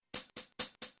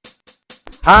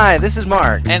Hi, this is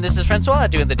Mark. And this is Francois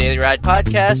doing the Daily Ride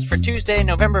podcast for Tuesday,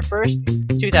 November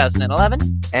 1st,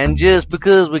 2011. And just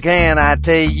because we can, I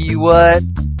tell you what,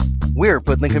 we're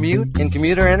putting the commute in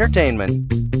commuter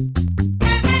entertainment.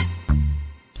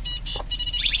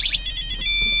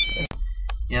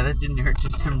 Yeah, that didn't hurt,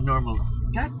 just some normal.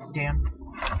 God damn.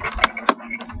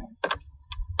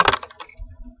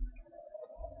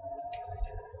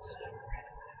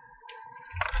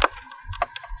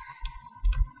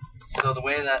 So the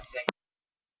way that thing,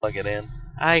 plug it in,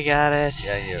 I got it.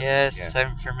 Yeah, Yes,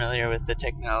 I'm familiar with the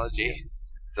technology.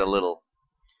 it's a little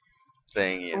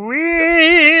thing.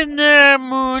 When the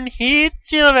moon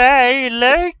hits your eye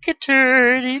like a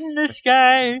turd in the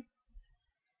sky,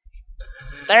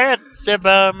 that's a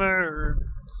bummer.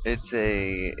 It's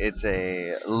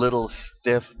a little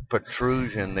stiff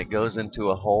protrusion that goes into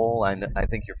a hole. I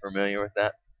think you're familiar with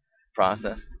that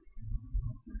process.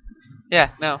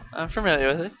 Yeah, no, I'm familiar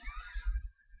with it.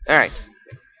 All right.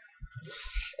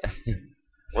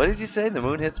 What did you say? The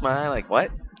moon hits my eye like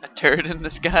what? A turd in the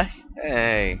sky?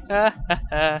 Hey.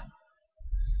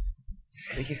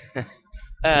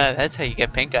 That's how you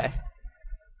get pink eye.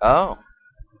 Oh.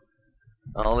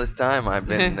 All this time I've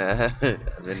been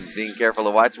being careful to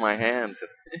watch my hands.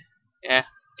 Yeah.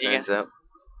 Turns out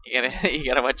You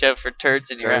gotta watch out for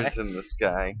turds in your eye. turns in the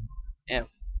sky. Yeah.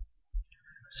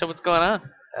 So what's going on?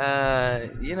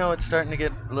 It's starting to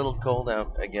get a little cold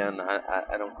out again.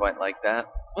 I don't quite like that.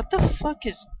 What the fuck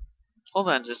is... Hold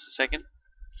on just a second.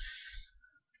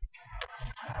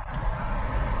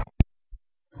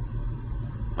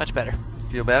 Much better.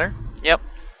 Feel better? Yep.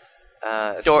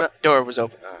 Door was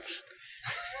open.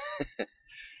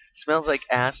 Smells like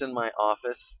ass in my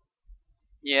office.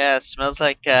 Yeah, it smells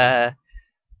like, it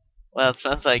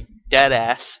smells like dead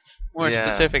ass. More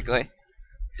specifically.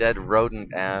 Dead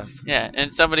rodent ass. Yeah,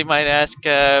 and somebody might ask,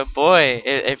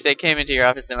 if they came into your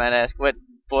office, they might ask, what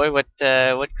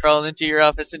crawled into your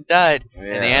office and died? Yeah.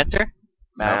 And the answer?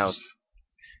 Mouse.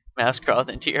 Mouse crawled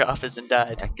into your office and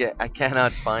died. I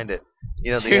cannot find it.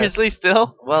 Seriously,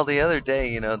 still? Well, the other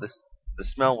day, the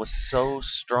smell was so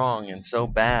strong and so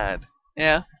bad.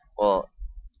 Yeah. Well,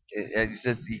 it's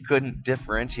just you couldn't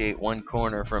differentiate one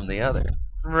corner from the other.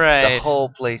 Right. The whole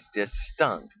place just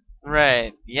stunk.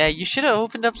 Right. Yeah, you should have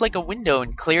opened up like a window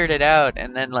and cleared it out,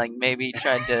 and then like maybe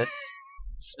tried to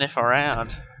sniff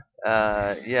around.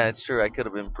 Yeah, it's true. I could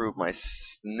have improved my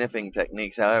sniffing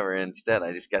techniques. However, instead,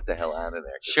 I just got the hell out of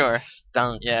there. Sure. It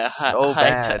stunk Yeah, so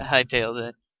bad. hightailed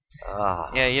it.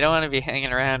 Ah. Yeah, you don't want to be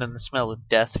hanging around in the smell of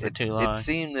death for too long. It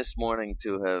seemed this morning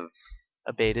to have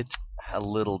abated a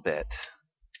little bit.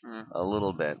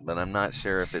 But I'm not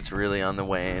sure if it's really on the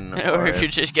wane or if you're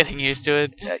just getting used to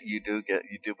it. Yeah, you do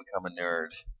become a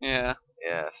nerd. Yeah.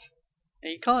 Yes. Are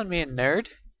you calling me a nerd?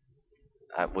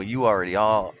 Well, you already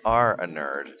all are a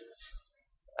nerd.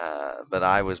 But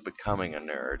I was becoming a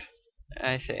nerd.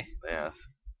 I see. Yes.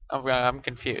 I'm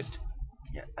confused.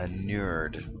 Yeah, a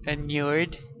nerd. A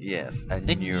nerd? Yes, a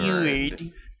nerd.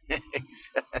 Nerd.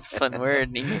 That's a fun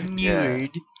word.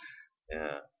 Nerd.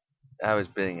 Yeah. I was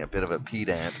being a bit of a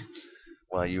pedant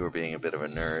while you were being a bit of a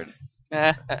nerd.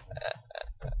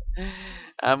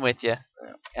 I'm with you.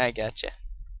 Yeah. I gotcha.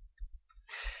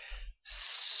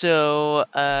 So,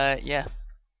 yeah.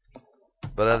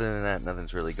 But other than that,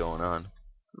 nothing's really going on.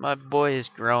 My boy is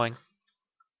growing,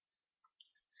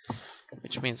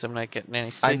 which means I'm not getting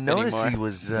any sleep anymore. I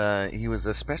noticed he was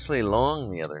especially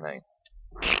long the other night.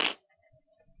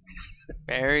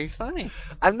 Very funny.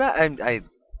 I'm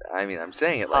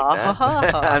saying it like that.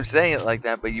 I'm saying it like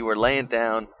that, but you were laying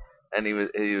down, and he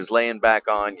was laying back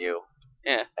on you.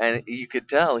 Yeah. And you could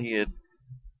tell he had,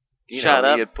 he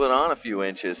had put on a few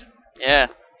inches. Yeah.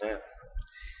 Yeah.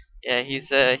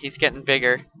 Yeah, he's getting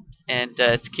bigger, and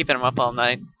it's keeping him up all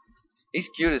night. He's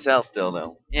cute as hell still,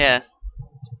 though. Yeah.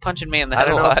 It's punching me in the head I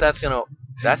don't a know lot. if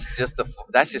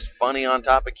that's just funny on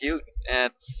top of cute. Yeah.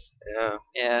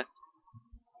 Yeah.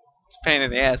 It's a pain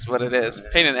in the ass, what it is.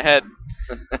 Pain in the head.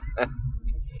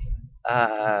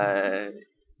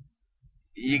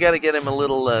 You got to get him a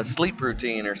little sleep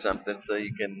routine or something so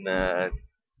you can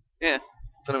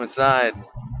put him aside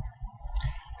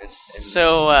and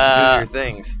so do your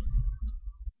things.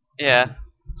 Yeah.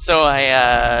 So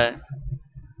I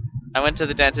went to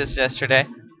the dentist yesterday.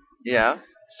 Yeah.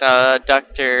 Saw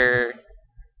Dr.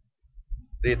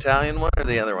 The Italian one or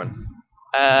the other one?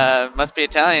 Must be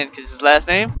Italian because his last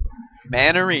name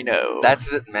Manarino.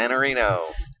 That's it,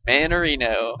 Manarino.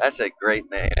 Manarino. That's a great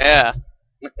name. Yeah.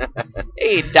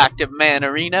 Hey, Dr.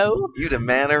 Manarino. You the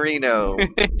Manarino.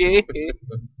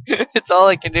 It's all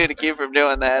I can do to keep from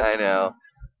doing that. I know.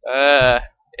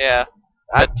 Yeah.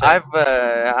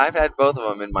 I've had both of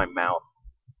them in my mouth.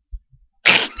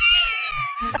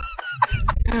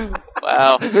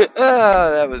 Wow. Oh,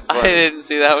 that was I funny. didn't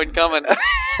see that one coming.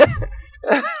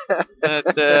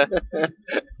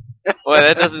 Boy,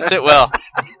 that doesn't sit well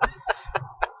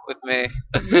with me.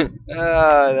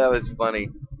 Oh, that was funny.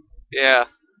 Yeah.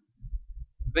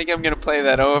 I think I'm going to play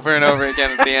that over and over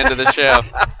again at the end of the show.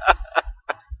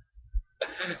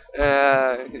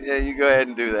 Yeah, you go ahead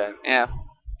and do that. Yeah.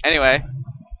 Anyway.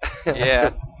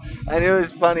 Yeah. I knew it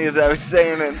was funny as I was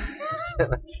saying it.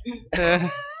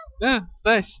 Yeah, it's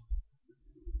nice.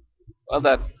 Well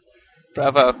done.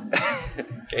 Bravo.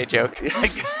 Gay joke.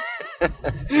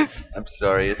 I'm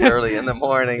sorry, it's early in the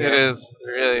morning. It is,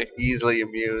 really. Easily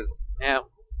amused. Yeah.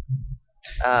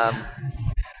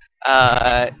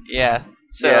 Yeah.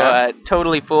 So, Yeah.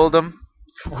 totally fooled him.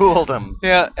 Fooled them.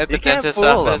 Yeah, at the You can't dentist's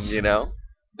fool office. them, you know.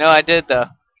 No, I did, though.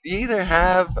 You either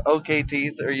have okay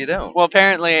teeth or you don't. Well,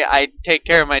 apparently, I take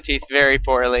care of my teeth very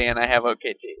poorly, and I have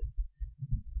okay teeth.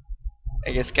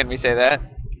 I guess, can we say that?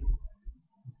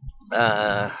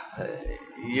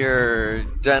 Your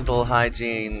dental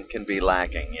hygiene can be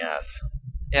lacking, yes.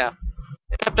 Yeah.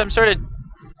 Except I'm sort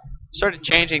of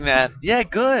changing that. Yeah,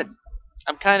 good.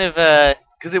 I'm kind of,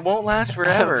 Because it won't last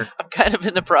forever. I'm kind of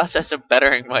in the process of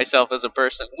bettering myself as a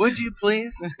person. Would you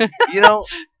please? You know,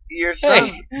 your son.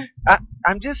 Hey.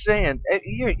 I'm just saying.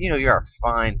 You're a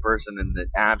fine person in the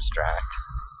abstract,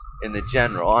 in the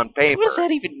general, on paper. What does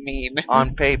that even mean?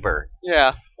 On paper.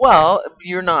 Yeah. Well,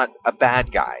 you're not a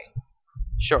bad guy,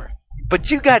 Sure.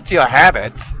 but you got your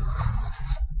habits.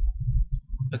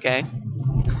 Okay.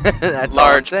 That's Large all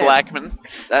I'm saying. Blackman.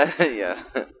 Yeah.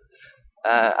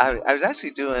 I was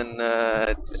actually doing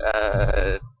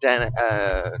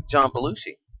John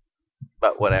Belushi,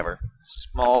 but whatever.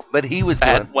 Small, But he was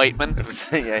fat doing. white man.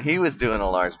 Yeah, he was doing a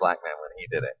large black man when he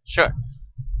did it. Sure.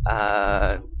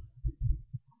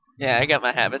 Yeah, I got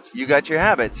my habits. you got your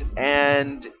habits,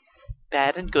 and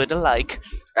Bad and good alike.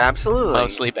 absolutely,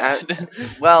 Mostly bad.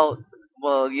 Well,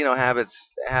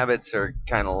 habits are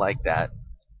kind of like that.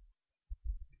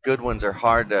 Good ones are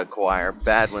hard to acquire.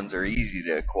 Bad ones are easy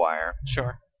to acquire.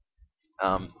 Sure.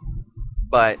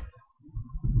 But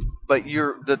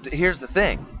here's the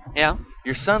thing. Yeah.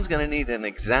 Your son's gonna need an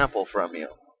example from you.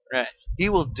 Right. He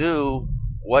will do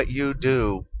what you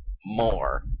do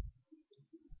more,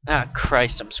 Ah,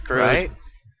 Christ, I'm screwed. right?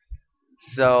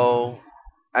 So,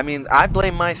 I mean, I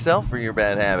blame myself for your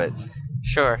bad habits.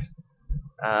 Sure.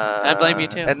 I blame you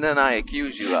too. And then I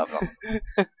accuse you of them.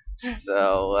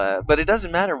 So, but it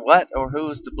doesn't matter what or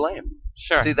who's to blame.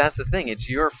 Sure. See, that's the thing. It's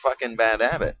your fucking bad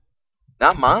habit,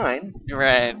 not mine.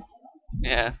 Right.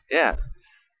 Yeah. Yeah.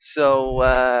 So,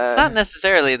 It's not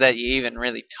necessarily that you even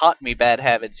really taught me bad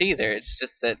habits either. It's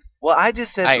just that well, I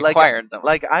just said I acquired them.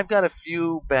 like I've got a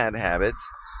few bad habits,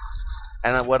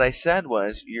 and what I said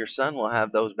was your son will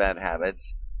have those bad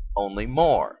habits, only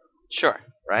more, Sure.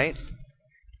 right?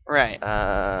 Right.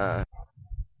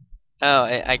 Oh,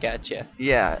 I got you.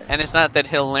 Yeah. And it's not that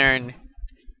he'll learn.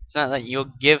 It's not that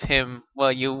you'll give him.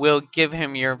 Well, you will give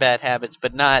him your bad habits,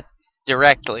 but not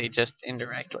directly, just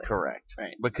indirectly. Correct.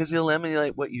 Right. Because he'll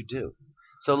emulate what you do.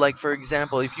 So, like, for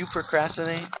example, if you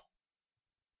procrastinate,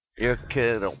 your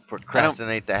kid will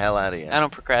procrastinate the hell out of you. I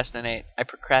don't procrastinate. I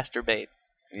procrastinate.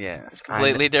 Yeah. It's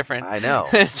completely different. I know.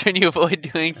 It's when you avoid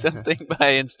doing something by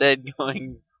instead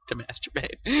going to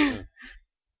masturbate.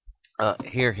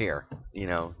 Here. You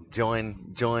know,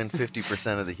 join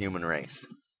 50% of the human race,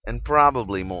 and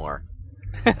probably more.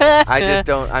 I just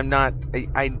don't. I'm not.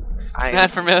 I'm not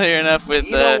familiar enough with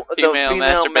the female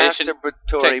masturbation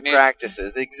masturbatory technique.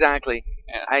 practices. Exactly.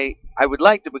 Yeah. I would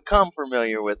like to become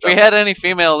familiar with If them. we had any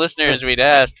female listeners, we'd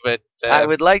ask, but I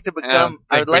would like to become.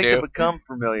 I would like we to do. become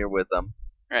familiar with them.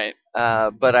 Right.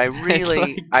 But I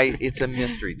really, like- it's a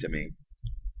mystery to me.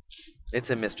 It's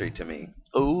a mystery to me.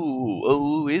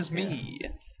 Oh, is me.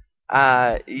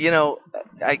 You know,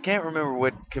 I can't remember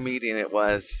what comedian it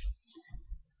was.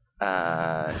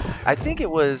 I think it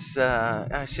was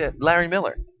Larry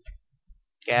Miller.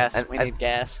 Gas. And- We need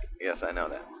gas. Yes, I know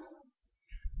that.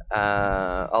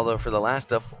 Although for the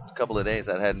last couple of days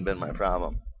that hadn't been my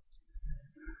problem.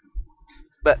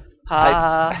 But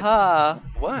Ha ha.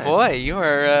 what? Boy, you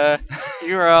are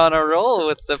on a roll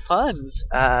with the puns.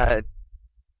 I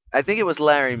think it was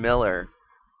Larry Miller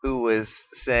who was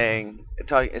saying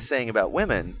about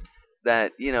women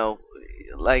that, you know,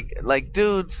 like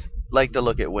dudes like to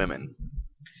look at women,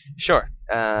 Sure.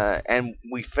 and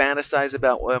we fantasize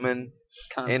about women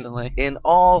Constantly. in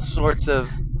all sorts of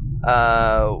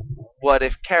what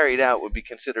if carried out would be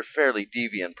considered fairly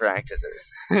deviant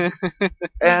practices,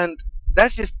 and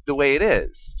that's just the way it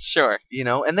is, Sure. you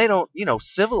know. And they don't, you know,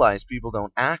 civilized people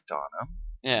don't act on them.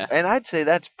 Yeah. And I'd say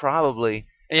that's probably,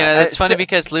 You know, that's funny So-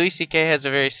 because Louis C.K. has a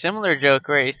very similar joke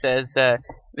where he says,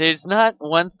 "There's not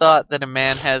one thought that a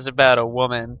man has about a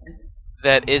woman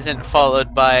that isn't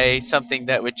followed by something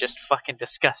that would just fucking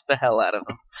disgust the hell out of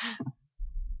him."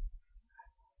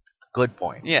 Good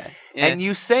point. Yeah. And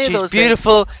you say she's those things.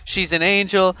 beautiful, she's an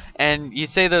angel, and you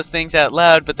say those things out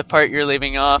loud, but the part you're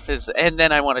leaving off is, and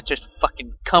then I want to just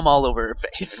fucking come all over her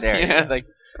face. There you know, go. like,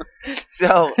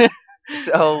 So,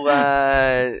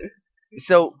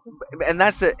 so, and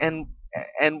that's the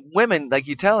and women, like,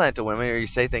 you tell that to women, or you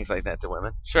say things like that to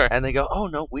women, sure. and they go, "Oh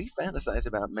no, we fantasize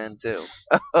about men too."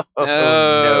 No,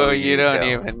 no, you don't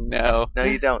even know. No,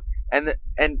 you don't. And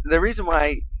the reason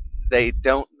why they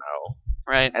don't know,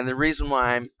 Right. and the reason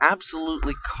why I'm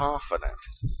absolutely confident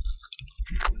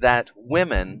that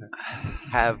women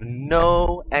have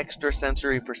no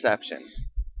extrasensory perception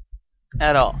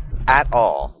At all. at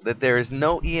all, that there is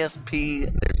no ESP,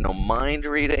 there's no mind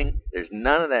reading, there's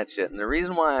none of that shit. And the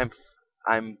reason why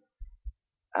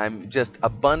I'm just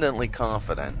abundantly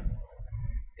confident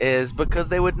is because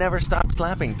they would never stop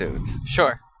slapping dudes.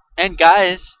 Sure. And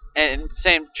guys, and the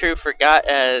same is true for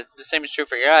guys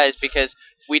because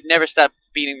we'd never stop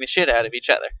beating the shit out of each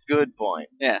other. Good point.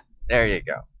 Yeah. There you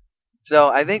go. So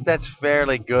I think that's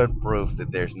fairly good proof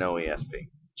that there's no ESP.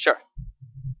 Sure.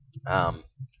 Um,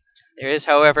 There is,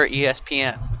 however,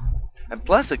 ESPN. and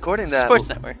plus, according to that, Sports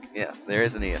Network. yes, there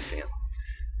is an ESPN.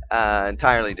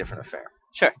 Entirely different affair.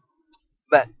 Sure.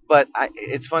 But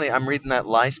it's funny. I'm reading that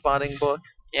lie spotting book,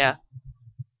 Yeah.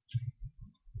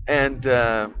 and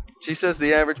she says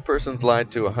the average person's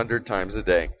lied to 100 times a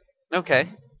day. Okay.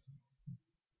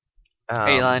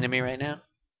 Are you lying to me right now?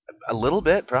 A little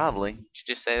bit, probably. Did you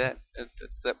just say that?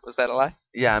 Was that a lie?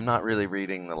 Yeah, I'm not really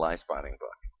reading the lie spotting book.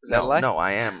 Is that a lie? No,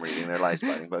 I am reading their lie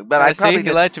spotting book, but I see, probably you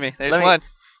did. lied to me. There's Let me- one.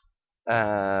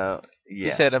 Yes.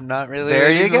 You said I'm not really.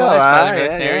 There you reading the go. lie spotting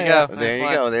book. Yeah, There yeah, you yeah. go. There you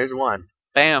One. go. There's one.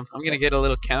 Bam! I'm gonna get a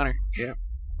little counter. Yeah.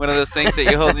 One of those things that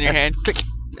you hold in your hand. Click.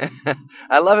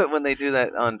 I love it when they do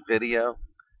that on video.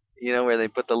 You know, where they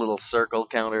put the little circle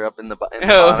counter up in the, bottom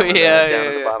Oh, of the, yeah, down yeah,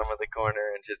 at the yeah. bottom of the corner,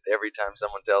 and just every time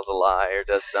someone tells a lie or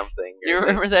does something, You or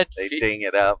remember that? they ding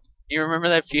it up. You remember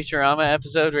that Futurama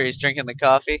episode where he's drinking the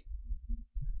coffee?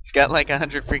 He's got like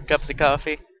 100 free cups of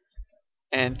coffee,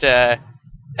 and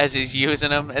as he's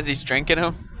using them, as he's drinking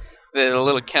them, the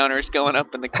little counter's going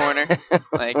up in the corner,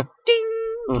 like ding,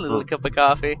 little cup of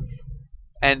coffee,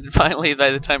 and finally,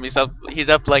 by the time he's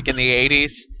up like in the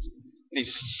 80s. He's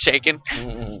shaking,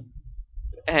 Mhm.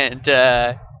 and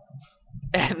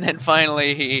then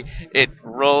finally it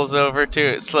rolls over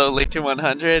to slowly to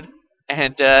 100,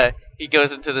 and he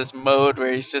goes into this mode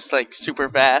where he's just like super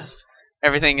fast.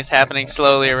 Everything is happening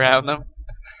slowly around them.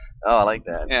 Oh, I like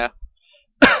that.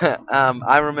 Yeah.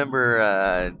 I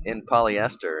remember in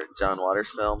Polyester, John Waters'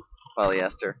 film,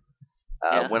 Polyester,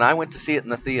 Yeah. when I went to see it in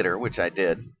the theater, which I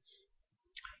did,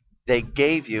 they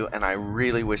gave you, and I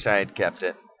really wish I had kept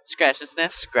it, Scratch and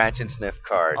sniff. scratch and sniff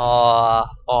card. Aw,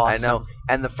 awesome. I know.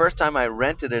 And the first time I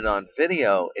rented it on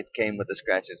video, it came with a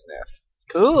scratch and sniff.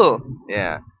 Cool.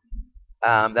 Yeah.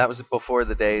 That was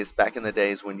back in the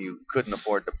days when you couldn't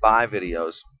afford to buy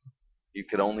videos. You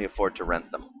could only afford to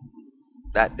rent them.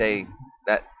 That day,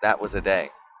 that was a day.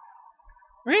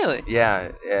 Really?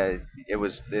 Yeah, it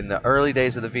was in the early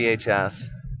days of the VHS,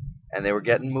 and they were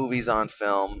getting movies on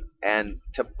film, and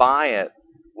to buy it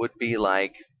would be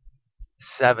like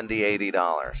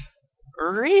 $70-$80.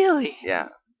 Really? Yeah,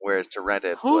 whereas to rent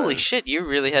it Holy was, shit! You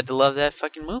really had to love that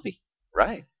fucking movie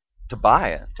right, to buy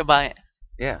it. to buy it.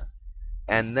 Yeah.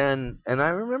 And I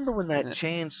remember when that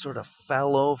chain sort of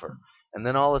fell over, and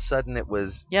then all of a sudden it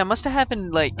was, Yeah, it must have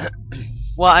happened like.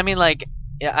 Well, I mean, like,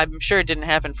 yeah, I'm sure it didn't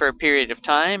happen for a period of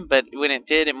time, but when it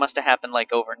did, it must have happened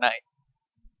like overnight.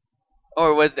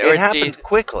 Or was it happened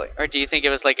quickly. Or do you think it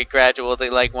was like a gradual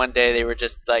thing? Like one day they were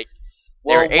just like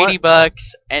they Well, were $80,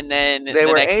 and then They the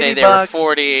were next day $80 they were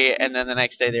 40, and then the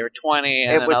next day they were 20,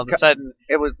 and It then was all of a sudden,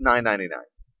 It was $9.99.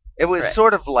 It was Right.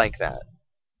 sort of like that.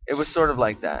 It was sort of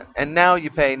like that. And now you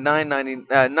pay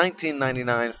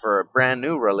 $19.99 for a brand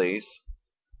new release,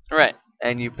 right?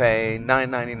 and you pay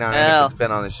 $9.99 Well, if it's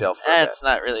been on the shelf for a bit. That's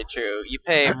not really true. You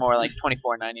pay more like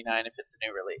 $24.99 if it's a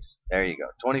new release. There you go,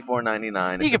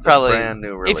 $24.99. You if could it's probably, a brand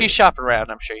new release. if you shop around,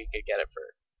 I'm sure you could get it for.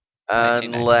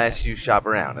 Unless you shop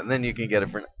around, and then you can get it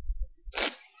for.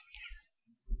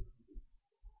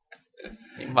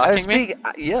 You I was mocking me? speaking,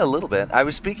 yeah, a little bit. I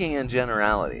was speaking in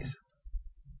generalities.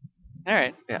 All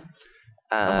right,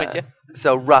 I'm with you.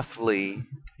 So roughly,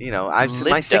 my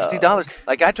Lit $60.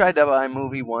 Like I tried to buy a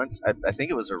movie once. I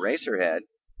think it was Eraserhead,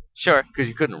 Sure. because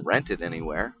you couldn't rent it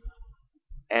anywhere,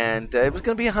 and it was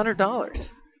going to be $100.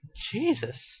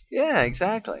 Jesus. Yeah,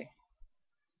 exactly.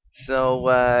 So,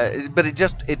 but it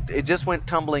just went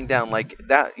tumbling down like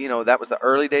that. That was the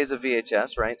early days of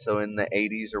VHS, right? So in the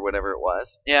 80s or whatever it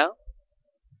was, Yeah.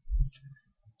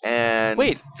 and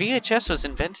Wait, VHS was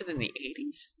invented in the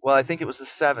 80s? well, I think it was the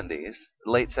 70s,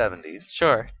 late 70s.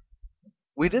 Sure.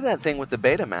 We did that thing with the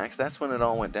Betamax. That's when it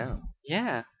all went down.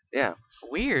 Yeah. Yeah.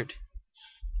 Weird.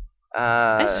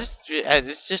 Uh, It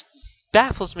just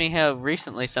baffles me how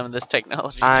recently some of this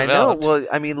technology I know. developed. Well,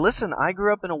 I mean, listen, I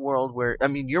grew up in a world where, I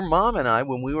mean, your mom and I,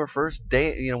 when we were first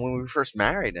when we were first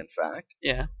married, in fact,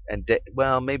 Yeah. and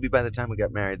well, maybe by the time we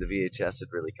got married, the VHS had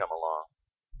really come along.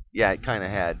 Yeah, it kind of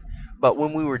had. But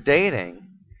when we were dating,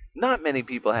 not many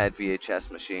people had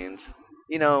VHS machines.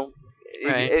 You know,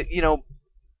 Right.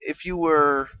 if you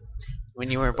were When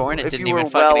you were born, it if didn't you were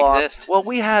even fucking well off. exist. Well,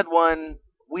 we had one.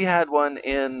 We had one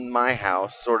in my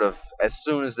house, sort of as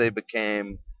soon as they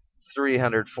became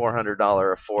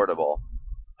 $300-$400 affordable,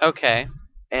 Okay.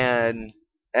 and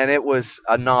it was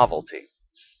a novelty.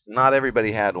 Not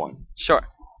everybody had one. Sure.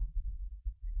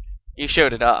 You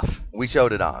showed it off. We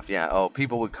showed it off. Yeah. Oh,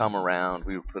 people would come around.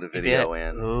 We would put a video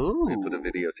in. Ooh. We put a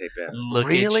videotape in. Look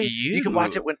really? at you. You can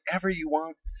watch it whenever you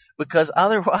want, because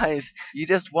otherwise you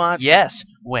just watch. Yes,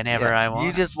 whenever Yeah, I want.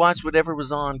 you just watch whatever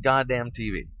was on goddamn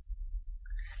TV.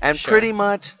 And Sure. pretty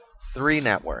much 3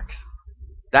 networks.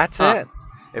 That's Huh. it.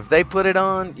 If they put it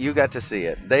on, you got to see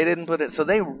it. They didn't put it, so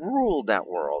they ruled that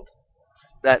world,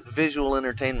 that visual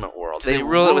entertainment world. Did they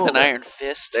rule it with ruled an iron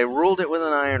fist? They ruled it with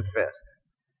an iron fist.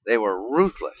 They were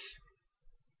ruthless.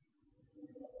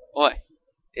 Boy.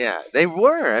 Yeah, they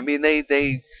were. I mean, they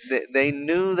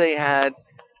knew they had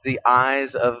the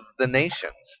eyes of the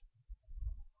nations,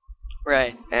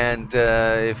 Right. and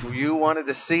if you wanted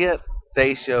to see it,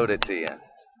 they showed it to you.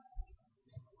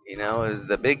 It was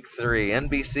the big 3: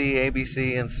 NBC,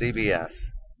 ABC, and CBS.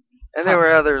 And there Huh.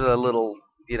 were other little,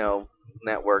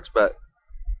 networks, but.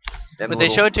 Would they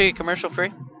show it to you commercial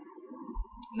free?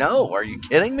 No, are you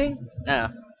kidding me? No.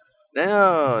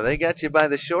 No, they got you by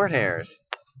the short hairs.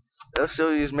 They'll show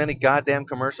you as many goddamn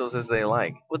commercials as they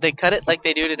like. Would they cut it like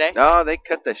they do today? No, they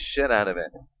cut the shit out of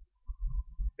it.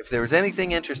 If there was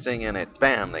anything interesting in it,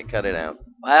 bam, they cut it out.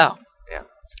 Wow. Yeah.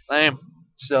 Lame.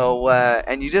 So,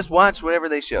 and you just watch whatever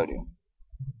they showed you.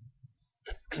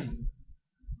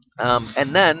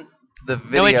 And then the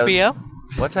videos. No HBO?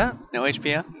 What's that? No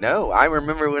HBO? No, I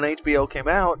remember when HBO came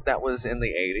out. That was in the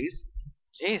 80s.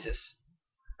 Jesus.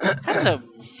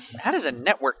 How does a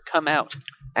network come out?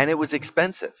 And it was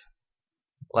expensive.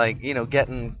 Like,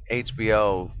 getting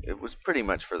HBO, it was pretty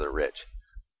much for the rich.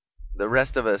 The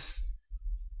rest of us,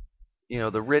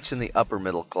 the rich and the upper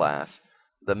middle class.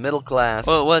 The middle class.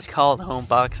 Well, it was called Home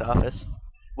Box Office.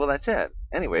 Well, that's it.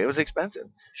 Anyway, it was expensive.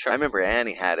 Sure. I remember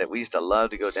Annie had it. We used to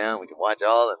love to go down. We could watch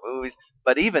all the movies.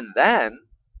 But even then,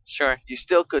 Sure. you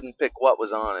still couldn't pick what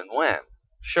was on and when,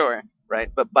 Sure.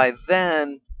 right? But by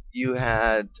then, you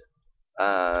had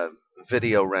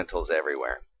video rentals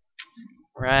everywhere.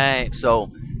 Right.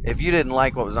 So if you didn't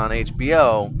like what was on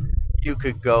HBO, you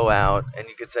could go out and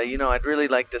you could say, I'd really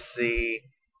like to see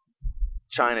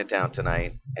Chinatown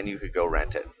tonight, and you could go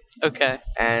rent it. Okay.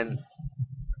 And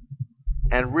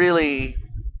really,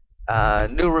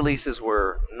 new releases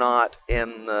were not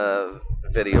in the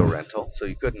video rental, so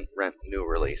you couldn't rent new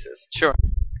releases. Sure.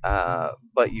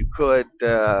 But you could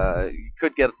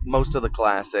get most of the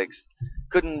classics.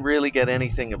 Couldn't really get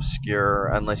anything obscure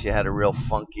unless you had a real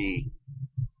funky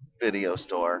video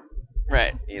store.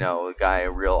 Right. A guy,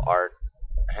 a real art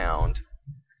hound.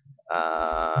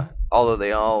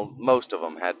 Although most of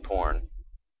them had porn,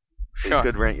 so Sure. you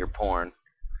could rent your porn.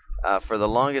 For the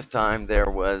longest time, there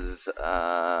was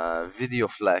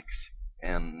Videoflex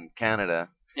in Canada,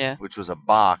 Yeah. which was a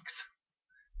box.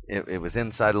 It was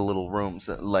inside a little room,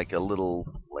 so like a little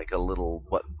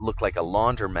what looked like a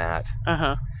laundromat,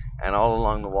 Uh-huh. and all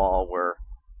along the wall were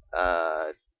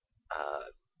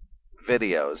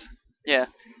videos. Yeah.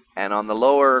 And on the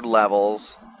lower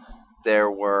levels, there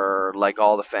were like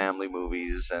all the family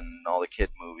movies and all the kid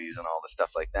movies and all the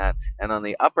stuff like that. And on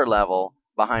the upper level,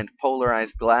 behind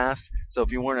polarized glass, so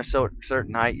if you weren't a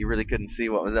certain height, you really couldn't see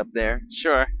what was up there.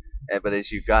 Sure. But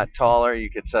as you got taller, you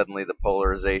could suddenly, the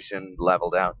polarization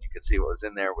leveled out. You could see what was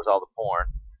in there was all the porn.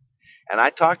 And I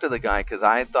talked to the guy because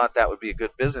I thought that would be a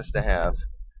good business to have.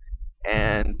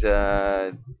 And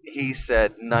he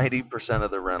said 90%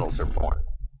 of the rentals are porn.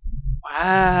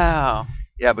 Wow.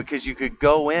 Yeah, because you could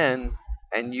go in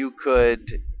and you could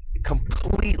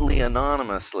completely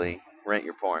anonymously rent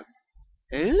your porn.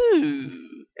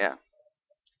 Ooh. Yeah.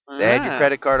 They had your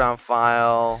credit card on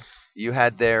file. You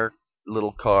had their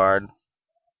little card.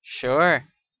 Sure.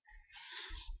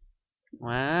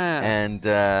 Wow. And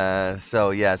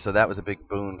so that was a big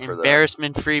boon for the.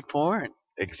 Embarrassment-free porn.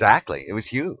 Exactly, it was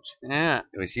huge. Yeah.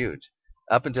 It was huge.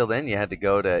 Up until then, you had to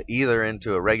go to either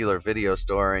into a regular video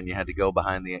store, and you had to go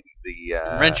behind the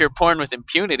Rent your porn with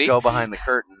impunity. go behind the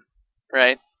curtain,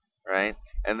 Right. right?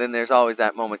 And then there's always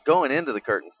that moment going into the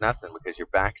curtain's nothing because your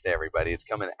back's to everybody. It's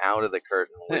coming out of the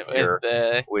curtain with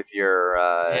your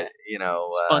yeah. you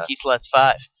know Spunky Sluts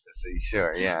 5.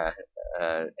 sure, yeah,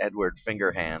 Edward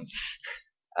Fingerhands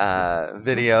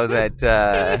video that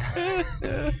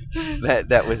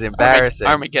that was embarrassing.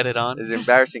 Armageddon. It was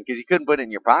embarrassing because you couldn't put it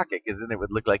in your pocket because then it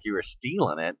would look like you were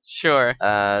stealing it. Sure.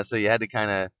 So you had to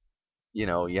kind of, you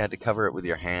had to cover it with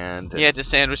your hand. You had to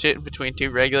sandwich it between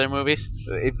two regular movies.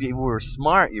 If you were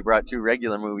smart, you brought two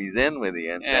regular movies in with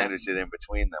you and sandwiched it in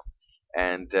between them,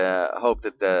 and hoped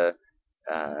that the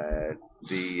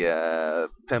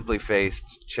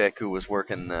pimply-faced chick who was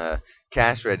working the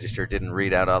cash register didn't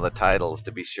read out all the titles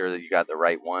to be sure that you got the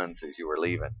right ones as you were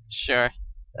leaving. Sure.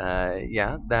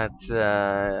 Yeah, that's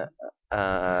yeah.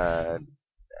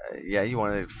 You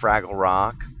wanted Fraggle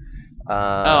Rock.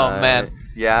 Oh man.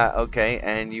 Yeah. Okay.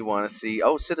 And you want to see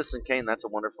Citizen Kane? That's a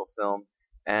wonderful film.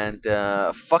 And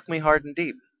Fuck Me Hard and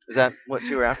Deep. Is that what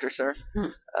you were after, sir?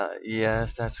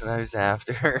 Yes, that's what I was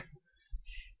after.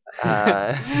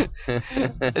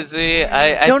 See,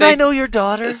 I know your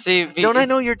daughter? See, Don't I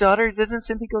know your daughter? Doesn't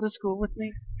Cindy go to school with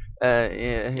me?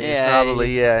 Yeah,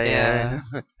 probably. Yeah.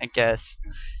 I guess.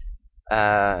 So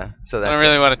that's I don't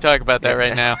really want to talk about that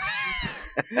right now.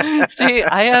 See,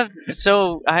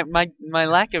 my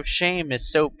lack of shame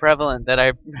is so prevalent that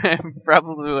I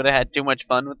probably would have had too much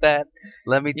fun with that.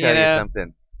 Let me tell you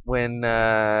something. When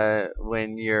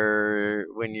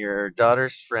your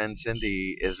daughter's friend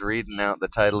Cindy is reading out the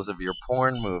titles of your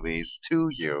porn movies to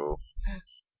you,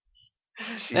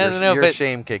 your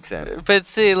shame kicks in. But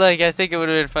see, I think it would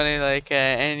have been funny,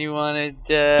 and you wanted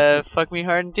Fuck Me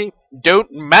Hard and Deep.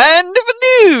 Don't mind if I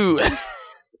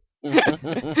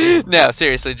do! No,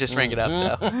 seriously, just ring it up,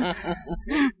 though.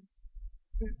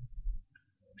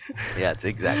 Yes,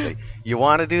 exactly. You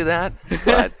want to do that,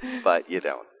 but you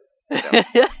don't.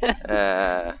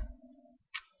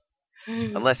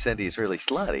 Unless Cindy's really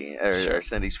slutty, or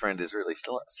Cindy's friend is really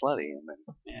slutty, and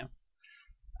then,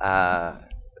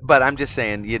 but I'm just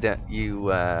saying,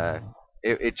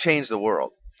 it changed the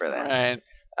world for that.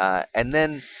 Right. And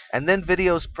then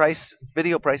video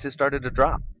prices started to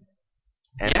drop,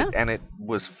 and it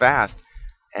was fast,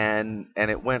 and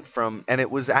it went from, and it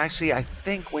was actually, I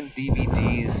think, when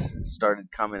DVDs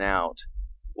started coming out.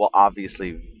 Well,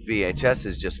 obviously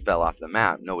VHSs just fell off the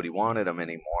map. Nobody wanted them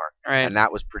anymore, right. And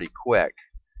that was pretty quick.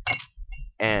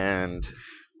 And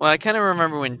I kind of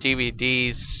remember when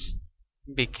DVDs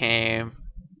became.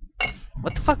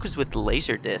 What the fuck was with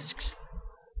laser discs?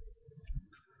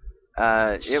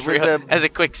 It was as a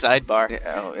quick sidebar.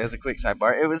 As a quick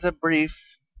sidebar, it was a brief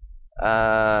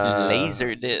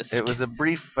laser disc. It was a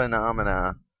brief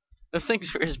phenomena. Those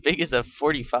things were as big as a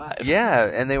 45. Yeah,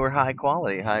 and they were high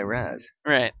quality, high res.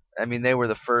 Right. I mean, they were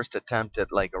the first attempt at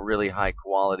a really high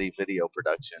quality video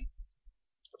production.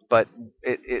 But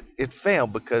it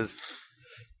failed because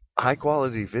high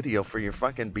quality video for your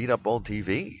fucking beat up old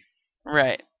TV.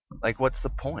 Right. What's the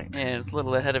point? Yeah, it's a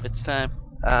little ahead of its time.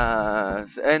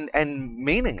 And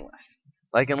meaningless.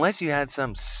 Unless you had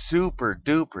some super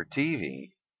duper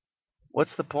TV,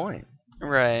 what's the point?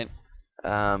 Right.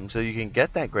 So you can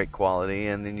get that great quality,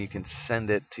 and then you can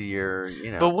send it to your,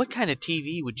 But what kind of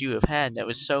TV would you have had that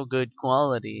was so good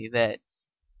quality that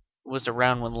was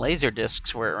around when laser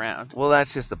discs were around? Well,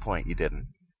 that's just the point. You didn't.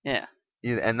 Yeah.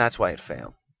 And that's why it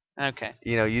failed. Okay.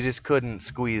 You just couldn't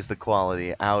squeeze the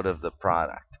quality out of the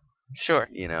product. Sure.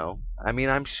 I mean,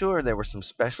 I'm sure there were some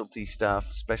specialty stuff,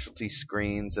 specialty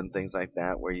screens and things like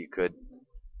that where you could,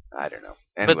 I don't know.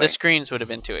 Anyway. But the screens would have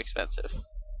been too expensive.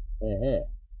 Mm-hmm.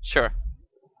 Sure.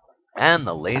 And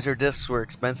the laser discs were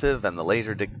expensive, and the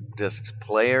laser discs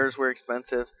players were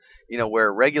expensive. Where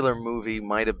a regular movie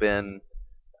might have been,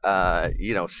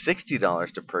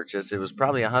 $60 to purchase, it was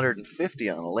probably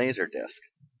 $150 on a laser disc.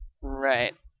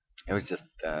 Right. It was just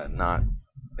not.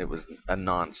 It was a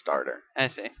non-starter. I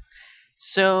see.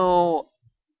 So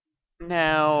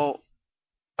now,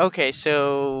 okay.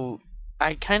 So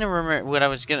I kind of remember what I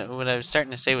was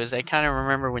starting to say was I kind of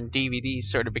remember when DVDs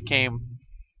sort of became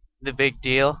the big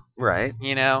deal. Right.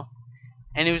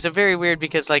 And it was a very weird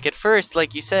because at first,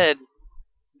 like you said,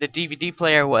 the DVD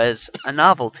player was a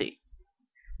novelty.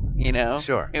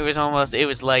 Sure. It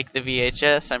was like the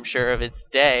VHS, I'm sure, of its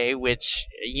day, which,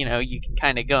 you can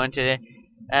kind of go into,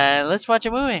 let's watch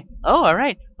a movie. Oh, all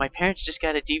right. My parents just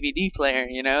got a DVD player,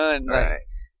 and right.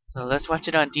 So let's watch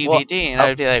it on DVD, and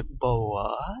I'd be like, "But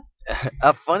what?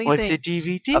 A funny What's thing. a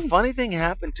DVD?" A funny thing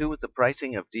happened too with the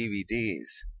pricing of DVDs.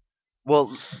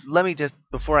 Well, let me just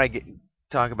before I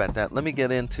talk about that, let me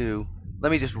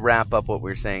just wrap up what we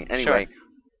were saying. Anyway,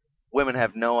 women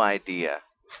have no idea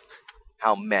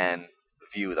how men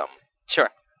view them, Sure.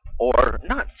 or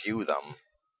not view them,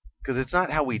 because it's not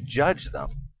how we judge them,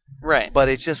 Right. but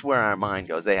it's just where our mind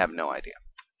goes. They have no idea.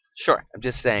 Sure. I'm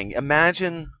just saying,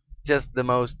 imagine just the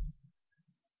most,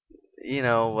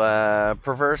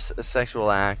 perverse sexual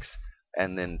acts,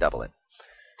 and then double it.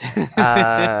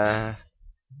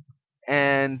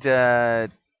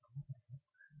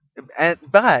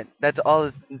 But that's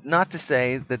all. Not to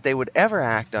say that they would ever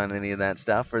act on any of that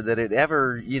stuff, or that it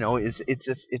ever,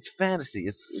 it's fantasy.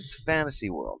 It's fantasy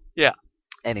world. Yeah.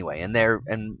 Anyway,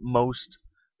 and most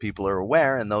people are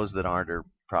aware, and those that aren't are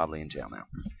probably in jail now.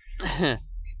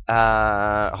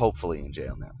 Hopefully in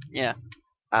jail now. Yeah.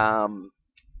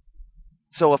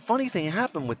 So a funny thing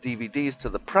happened with DVDs to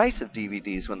the price of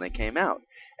DVDs when they came out.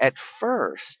 At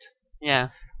first, Yeah.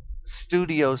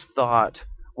 studios thought,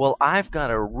 well, I've got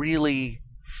a really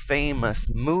famous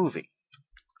movie,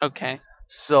 Okay.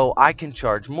 so I can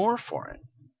charge more for it.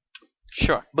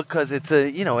 Sure. Because it's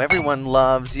everyone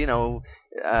loves, I'm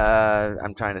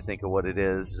trying to think of what it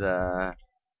is.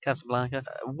 Casablanca.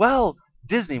 Well,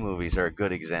 Disney movies are a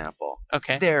good example.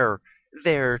 Okay. They're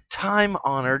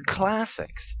time-honored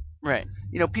classics. Right.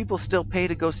 People still pay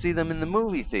to go see them in the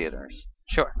movie theaters.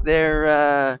 Sure.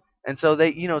 And so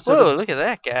they, Whoa, look at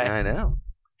that guy. I know.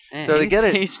 Man, So to get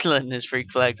it, he's letting his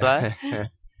freak flag fly.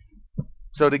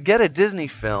 so to get a Disney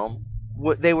film,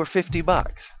 they were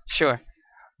 $50. Sure.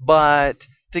 But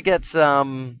to get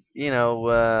some,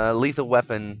 Lethal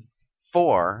Weapon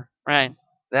 4, Right.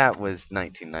 that was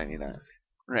 $19.99.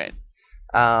 Right.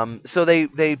 So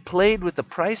they played with the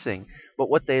pricing, but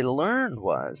what they learned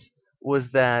was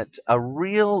that a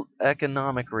real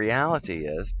economic reality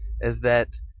is that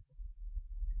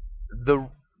the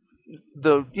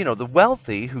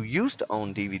wealthy who used to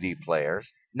own DVD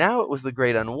players, now it was the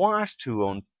great unwashed who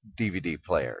owned DVD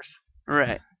players.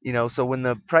 Right. So when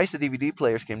the price of DVD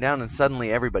players came down and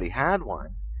suddenly everybody had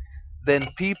one, then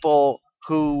people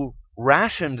who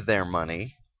rationed their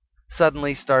money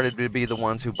suddenly started to be the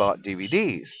ones who bought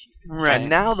DVDs. Right. And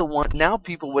now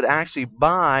people would actually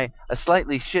buy a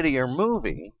slightly shittier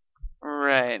movie,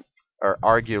 Right. or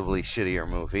arguably shittier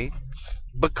movie,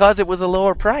 because it was a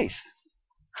lower price.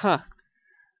 Huh.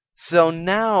 So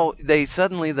now they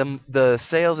suddenly the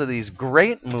sales of these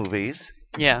great movies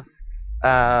Yeah.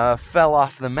 fell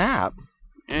off the map,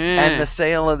 and the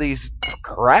sale of these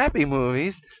crappy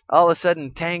movies, all of a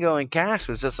sudden Tango and Cash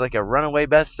was just like a runaway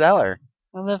bestseller.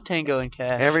 I love Tango and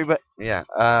Cash. Everybody, yeah.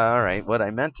 All right. What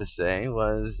I meant to say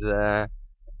was, I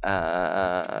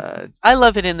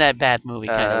love it in that bad movie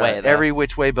kind of way, though. Every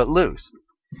Which Way But Loose.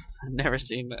 I've never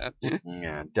seen that.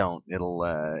 Yeah, don't.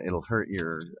 It'll hurt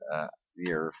your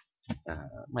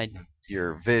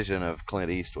vision of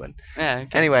Clint Eastwood. Yeah.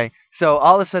 Okay. Anyway, so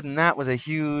all of a sudden that was a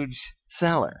huge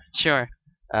seller. Sure.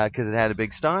 Because it had a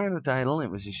big star in the title, it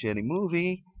was a shitty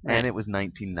movie, Right. and it was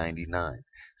 $19.99.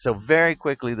 So very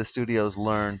quickly the studios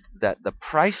learned that the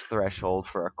price threshold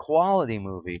for a quality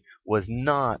movie was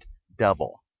not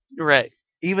double. Right.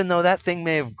 Even though that thing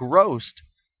may have grossed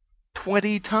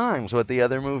 20 times what the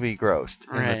other movie grossed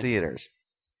in the theaters.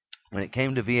 When it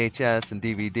came to VHS and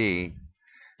DVD,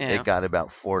 it got about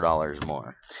 $4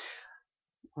 more.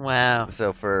 Wow.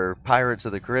 So for Pirates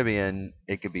of the Caribbean,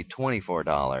 it could be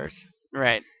 $24.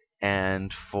 Right.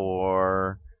 And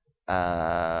for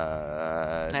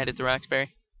Night at the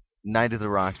Roxbury. Night at the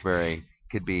Roxbury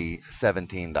could be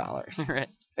 $17. Right.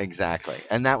 Exactly.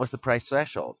 And that was the price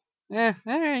threshold. Yeah,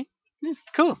 all right.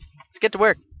 Cool. Let's get to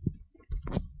work.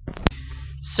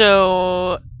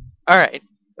 So, all right.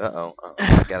 Uh-oh.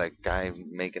 I got a guy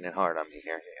making it hard on me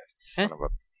here. Son of a...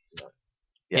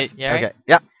 Yes. Yeah, right? Okay.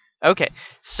 Yeah. Okay.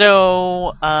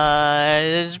 So,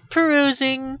 is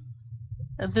perusing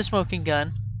the smoking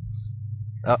gun.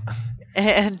 Oh.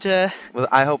 And, Well,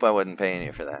 I hope I wasn't paying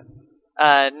you for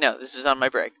that. no, this is on my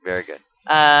break. Very good.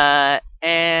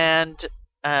 And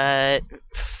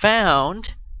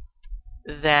found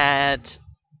that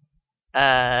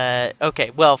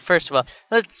okay, well, first of all,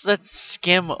 let's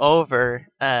skim over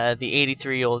the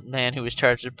 83-year-old man who was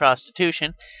charged with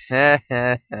prostitution, and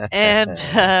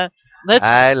let's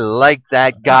I like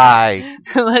that guy.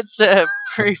 let's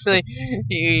briefly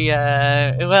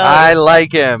I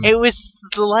like him. it was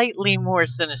slightly more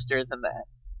sinister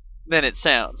than it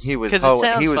sounds. He was 'Cause it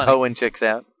sounds funny. hoeing chicks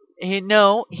out.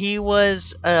 No, he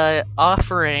was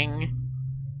offering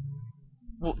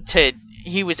to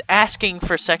he was asking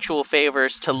for sexual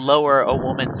favors to lower a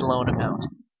woman's loan amount.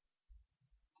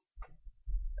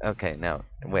 Okay, now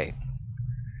wait.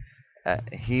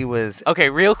 He was. Okay,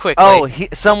 real quickly. Oh,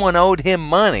 someone owed him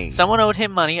money. Someone owed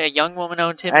him money. A young woman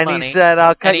owed him and money. And he said,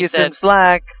 "I'll cut you some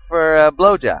slack for a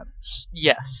blowjob."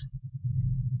 Yes.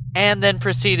 And then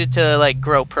proceeded to like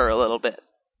grope her a little bit.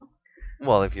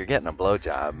 Well, if you're getting a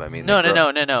blowjob, I mean. No.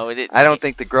 I don't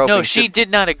think the groping. No, she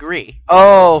did not agree.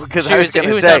 Oh, because I was going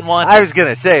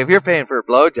to say, if you're paying for a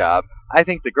blowjob, I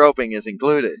think the groping is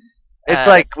included. It's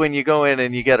like when you go in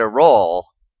and you get a roll,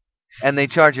 and they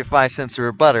charge you 5 cents for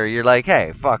a butter. You're like,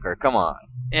 hey, fucker, come on.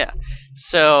 Yeah.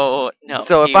 So no.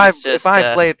 So if I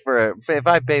paid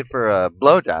for a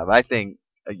blowjob, I think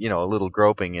a little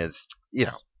groping is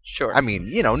Sure. I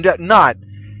mean not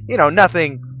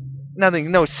nothing,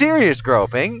 no serious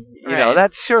groping. Right.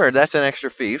 That's an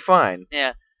extra fee, fine.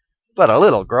 Yeah. But a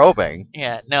little groping.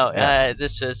 Yeah. No. Yeah.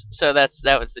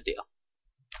 That was the deal.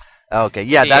 Okay,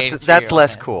 yeah, that's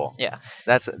less cool. Yeah,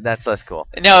 that's less cool.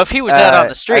 No, if he was out on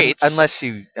the streets, unless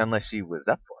she was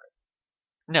up for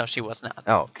it. No, she was not.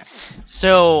 Oh, okay.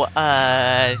 So,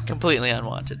 completely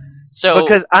unwanted. So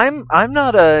because I'm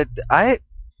not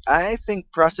I think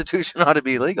prostitution ought to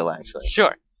be legal, actually.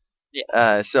 Sure.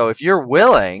 Yeah. So if you're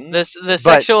willing, the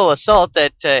sexual assault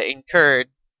that incurred.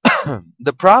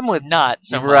 The problem with not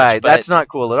so much, right, that's not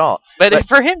cool at all. But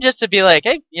for him just to be like,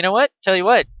 hey, you know what? Tell you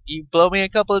what, you blow me a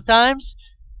couple of times,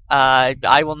 I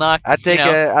will knock. I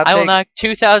will knock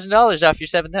 $2,000 off your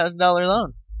 $7,000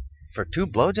 loan for 2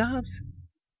 blowjobs.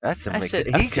 That's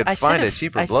something. He could find a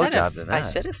cheaper blowjob than that. I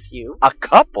said a few. A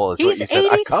couple is He's what you said.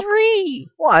 83. A couple?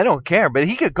 Well, I don't care, but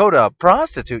he could go to a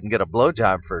prostitute and get a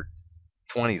blowjob for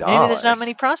 $20. Maybe there's not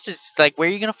many prostitutes. Like, where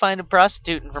are you going to find a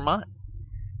prostitute in Vermont?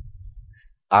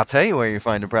 I'll tell you where you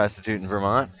find a prostitute in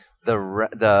Vermont.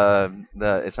 The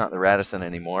it's not the Radisson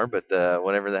anymore, but the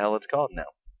whatever the hell it's called now.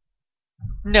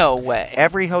 No way.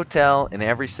 Every hotel in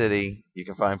every city you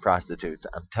can find prostitutes.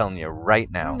 I'm telling you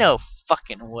right now. No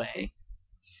fucking way.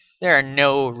 There are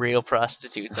no real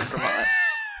prostitutes in Vermont.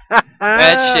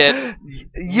 That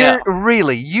shit.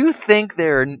 Really? You think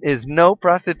there is no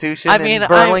prostitution in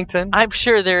Burlington? I'm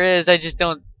sure there is. I just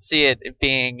don't see it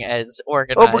being as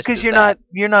organized. Oh, because you're not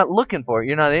looking for it.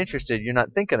 You're not interested. You're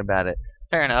not thinking about it.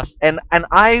 Fair enough. And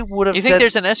I would have. You think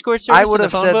there's an escort service? I would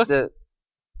have said book? that.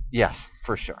 Yes,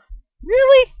 for sure.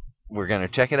 Really? We're gonna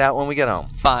check it out when we get home.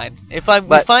 Fine. If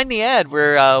we find the ad,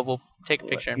 we'll take a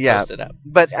picture and post it up.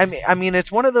 But I mean,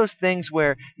 it's one of those things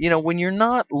where when you're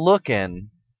not looking.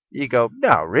 You go,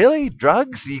 no, really?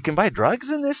 Drugs? You can buy drugs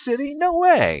in this city? No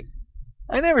way.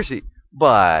 I never see.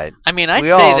 But I mean, I'd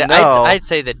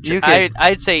say that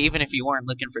I'd say even if you weren't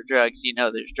looking for drugs,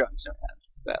 there's drugs around.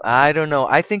 But I don't know.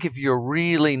 I think if you're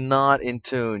really not in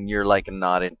tune, you're like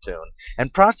not in tune.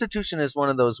 And prostitution is one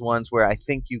of those ones where I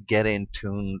think you get in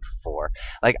tuned for.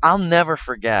 Like, I'll never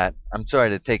forget. I'm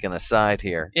sorry to take an aside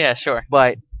here. Yeah, sure.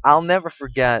 But I'll never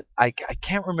forget. I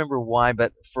can't remember why,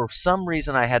 but for some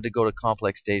reason I had to go to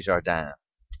Complexe Desjardins.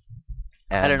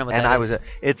 I don't know what that is.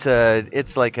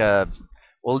 It's like a.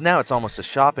 Well, now it's almost a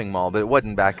shopping mall, but it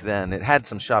wasn't back then. It had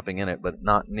some shopping in it, but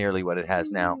not nearly what it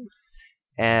has now.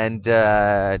 And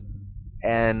I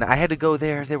had to go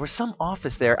there. There was some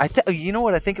office there. You know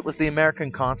what? I think it was the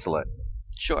American consulate.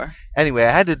 Sure. Anyway,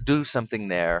 I had to do something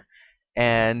there,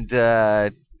 and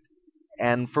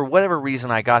for whatever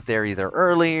reason, I got there either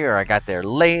early or I got there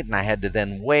late, and I had to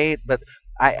then wait. But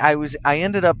I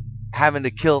ended up having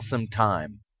to kill some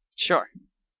time. Sure.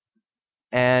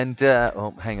 And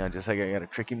hang on just a second. I got a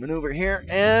tricky maneuver here,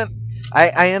 and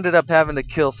I ended up having to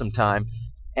kill some time,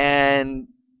 and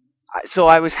so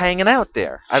I was hanging out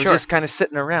there. I was just kind of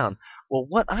sitting around. Well,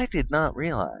 what I did not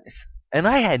realize, and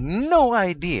I had no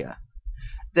idea,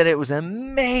 that it was a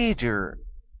major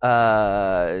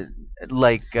NAMBLA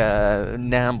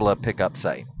pickup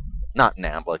site. Not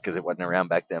NAMBLA because it wasn't around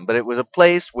back then, but it was a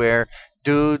place where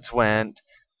dudes went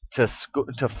to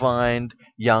find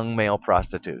young male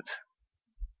prostitutes.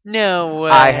 No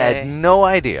way. I had no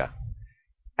idea.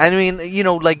 I mean,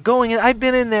 like going in, I've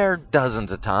been in there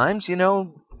dozens of times,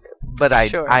 but I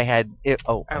had it.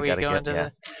 Oh, are we going to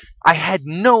the? I had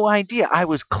no idea. I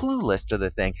was clueless to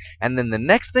the thing, and then the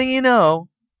next thing you know.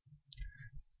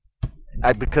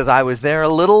 Because I was there a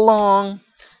little long,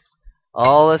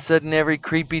 all of a sudden every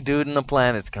creepy dude on the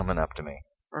planet's coming up to me.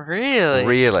 Really?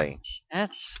 Really.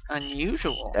 That's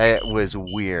unusual. It was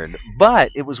weird.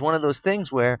 But it was one of those things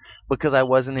where, because I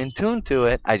wasn't in tune to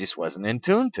it, I just wasn't in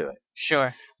tune to it.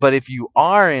 Sure. But if you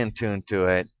are in tune to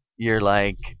it, you're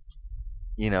like,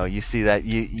 you see that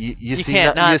you see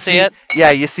can't no- not you see it?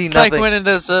 Yeah, you see It's nothing. like one of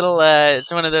those little.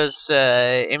 It's one of those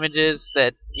images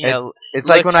that It's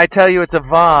like when looks- I tell you it's a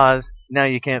vase. Now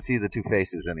you can't see the two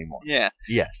faces anymore. Yeah.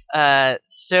 Yes.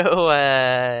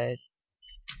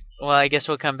 Well, I guess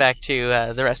we'll come back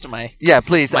to the rest of my. Yeah,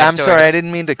 please. My I'm sorry, stories. I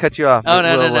didn't mean to cut you off. Oh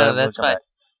no, We'll, no, we'll that's come fine. back.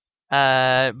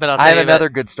 But I'll tell I have you another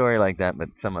good story like that, but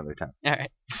some other time. All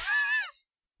right.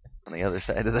 On the other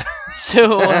side of the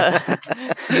So. other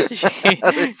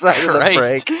side of the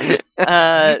Christ. break. You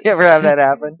ever have that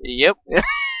happen? Yep.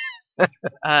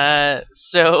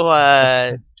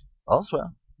 All's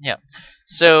well.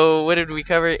 So what did we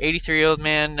cover? 83-year-old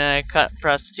man caught in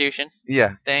prostitution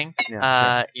Yeah. thing.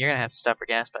 Yeah, You're gonna have to stop for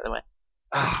gas, by the way.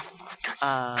 Oh,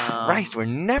 Christ, we're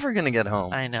never gonna get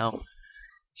home. I know.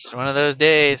 It's one of those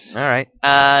days. All right.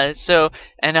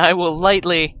 And I will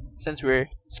lightly, since we're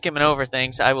skimming over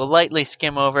things, I will lightly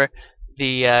skim over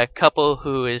the couple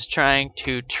who is trying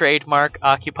to trademark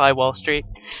Occupy Wall Street.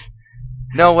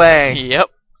 No way. Yep.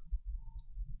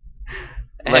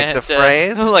 Like the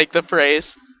phrase? Like the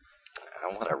phrase. I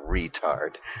want a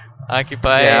retard.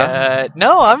 Occupy. Yeah.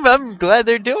 No, I'm glad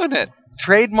they're doing it.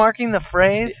 Trademarking the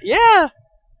phrase? Yeah.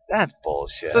 That's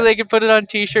bullshit. So they can put it on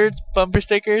T-shirts, bumper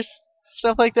stickers,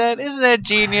 stuff like that. Isn't that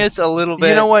genius? A little bit.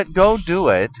 You know what? Go do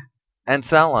it and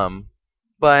sell them.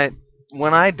 But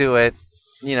when I do it,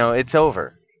 it's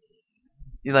over.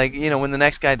 When the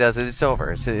next guy does it, it's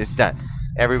over. It's done.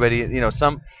 Everybody,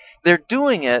 they're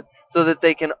doing it so that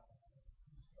they can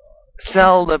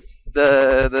sell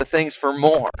the things for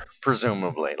more,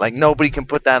 presumably. Like nobody can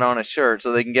put that on a shirt,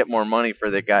 so they can get more money for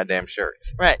their goddamn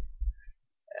shirts. Right.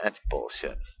 That's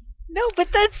bullshit. No, but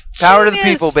that's Power to the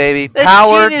genius. people, baby. That's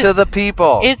Power genius. to the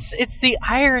people. It's the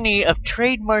irony of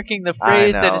trademarking the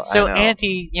phrase that is so I know.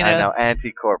 anti, I know,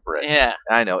 anti-corporate. Yeah.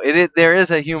 I know. There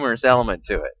is a humorous element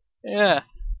to it. Yeah.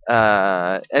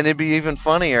 And it'd be even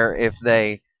funnier if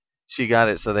she got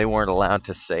it so they weren't allowed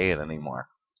to say it anymore.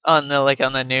 On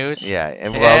the news. Yeah,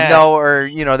 and Yeah. no, or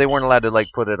they weren't allowed to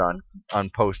put it on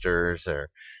posters or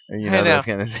I know. those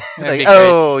kind of That'd be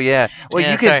oh yeah, well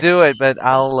Yeah, you can sorry. do it, but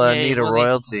I'll Yeah, need a we'll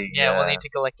royalty. We'll need to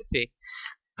collect a fee.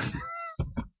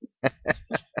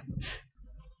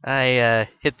 I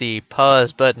hit the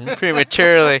pause button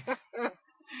prematurely.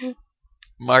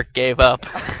 Mark gave up.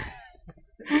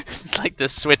 It's like the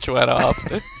switch went off.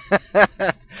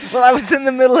 Well, I was in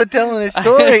the middle of telling a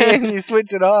story and you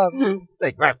switch it off.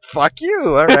 Like, well, fuck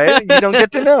you. All right, you don't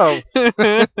get to know.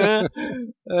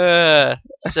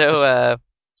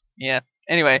 Yeah.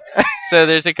 Anyway, so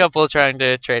there's a couple trying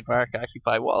to trademark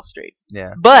Occupy Wall Street.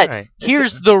 Yeah. But All right.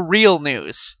 here's the real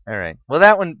news. All right. Well,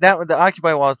 that one, the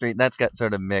Occupy Wall Street, that's got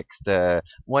sort of mixed.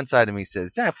 One side of me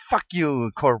says, fuck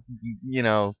you,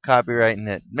 copyrighting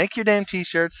it. Make your damn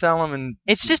T-shirts, sell them, and.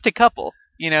 It's just a couple.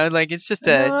 It's just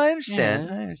a. No, I understand.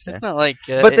 yeah, I understand. It's not like.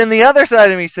 But then the other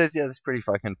side of me says, yeah, that's pretty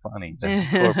fucking funny. The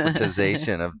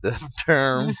corporatization of the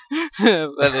term.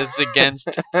 That it's against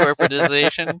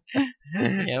corporatization.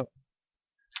 Yep.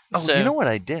 Oh, So- you know what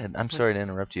I did? I'm sorry to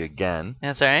interrupt you again.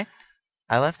 That's all right.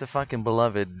 I left the fucking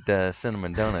beloved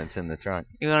cinnamon donuts in the trunk.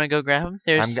 You want to go grab them?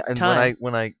 There's And time.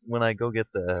 when I go get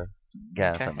the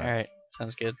gas, Okay, I'm all right.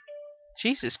 Sounds good.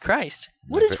 Jesus Christ!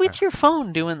 What is with your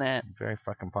phone doing that? very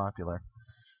fucking popular.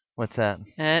 What's that?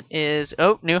 That is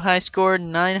new high score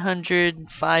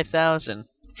 905,000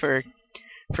 for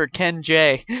Ken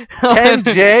J. Ken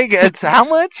J. It's how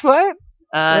much? What?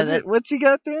 What's he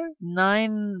got there?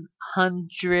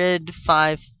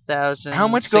 905,000. How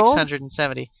much gold?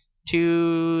 670.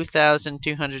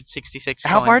 2,266.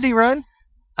 How far did he run?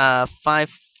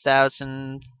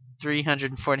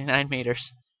 5,349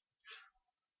 meters.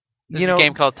 This is a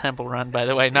game called Temple Run, by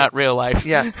the way, not real life.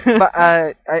 Yeah, but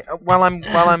while I'm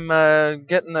finishing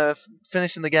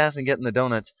the gas and getting the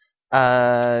donuts,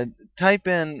 type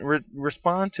in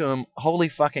respond to him. Holy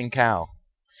fucking cow!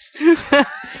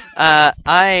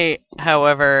 I,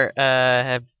 however,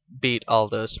 have beat all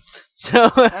those, so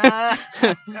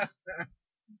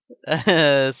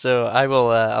so I will.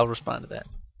 I'll respond to that.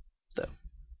 So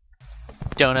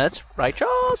donuts, right,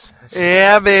 Charles?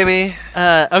 Yeah, baby.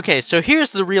 Okay, so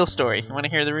here's the real story. You want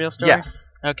to hear the real story?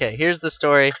 Yes. Okay, here's the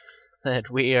story that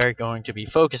we are going to be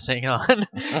focusing on for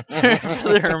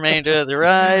the remainder of the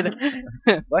ride.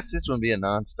 Watch this one be a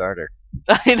non-starter.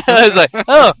 I know. I was like,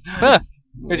 oh, huh.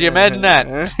 Could you imagine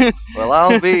that? Well,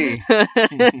 I'll be. What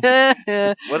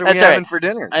are we having for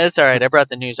dinner? That's all right. I brought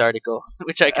the news article,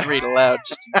 which I can read aloud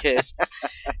just in case.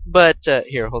 But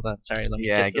here, hold on. Sorry, let me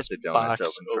get get this the donuts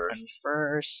box open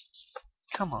first.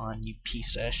 Come on, you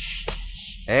piece of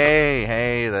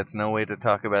Hey, that's no way to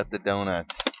talk about the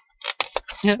donuts.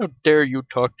 How dare you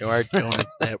talk to our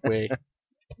donuts that way?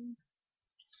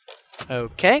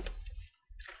 Okay.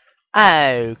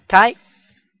 Okay.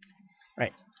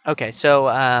 Right. Okay. So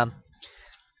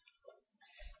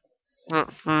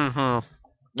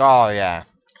Oh yeah,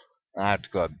 that's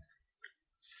good.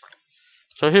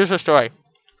 So here's the story.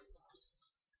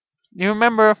 You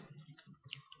remember?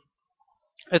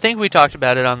 I think we talked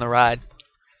about it on the ride.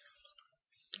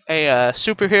 A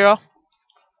superhero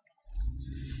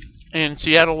in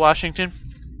Seattle, Washington,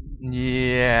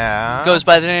 Yeah. goes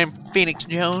by the name Phoenix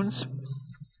Jones.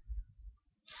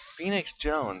 Phoenix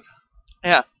Jones.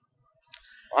 Yeah.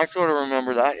 I sort of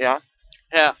remember that. Yeah.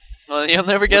 Yeah. Well, you'll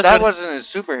never But guess that what. wasn't his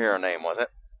superhero name, was it?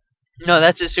 No,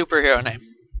 that's his superhero name.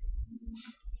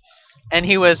 And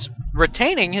he was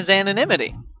retaining his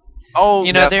anonymity. Oh,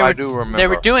 You know, yep, they I were- do remember. They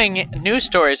were doing news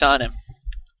stories on him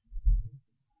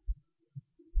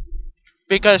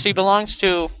because he belongs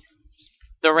to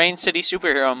the Rain City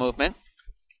superhero movement.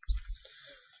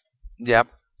 Yep.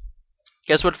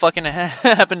 Guess what fucking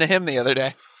happened to him the other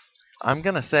day? I'm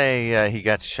gonna say he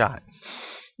got shot.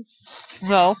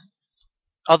 No.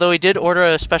 Although he did order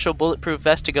a special bulletproof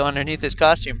vest to go underneath his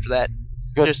costume for that,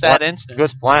 Good just that pla- instance.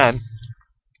 Good plan.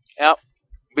 Yep.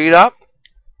 Beat up?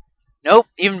 Nope.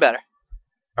 Even better.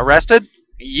 Arrested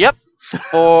Yep.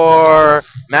 for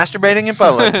masturbating in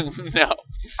public. No.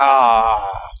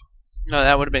 Ah. No,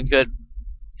 that would have been good.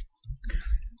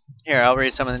 Here, I'll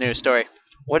read some of the news story.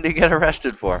 What did he get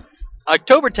arrested for?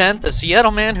 October 10th, a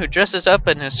Seattle man who dresses up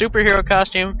in a superhero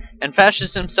costume and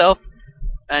fashions himself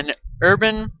an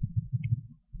urban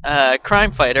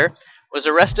crime fighter was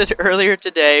arrested earlier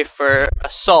today for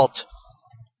assault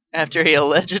after he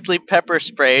allegedly pepper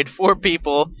sprayed 4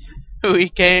 people who he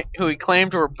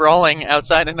claimed were brawling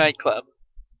outside a nightclub.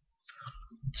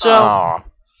 So, Oh,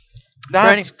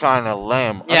 Ready? that's kind of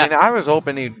lame. Yeah. I mean, I was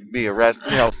hoping he'd be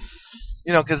arrested.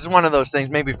 Because it's one of those things,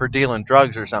 maybe for dealing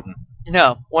drugs or something.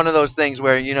 no. One of those things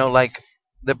where like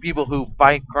the people who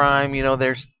fight crime.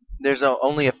 There's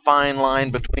only a fine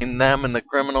line between them and the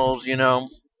criminals.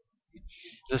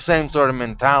 The same sort of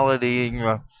mentality.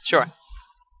 Sure.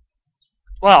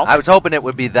 Well, I was hoping it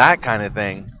would be that kind of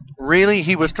thing. Really,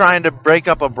 he was trying to break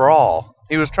up a brawl.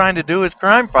 He was trying to do his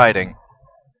crime fighting.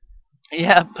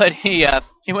 yeah, but he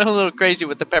went a little crazy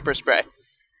with the pepper spray.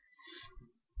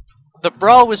 The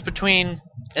brawl was between,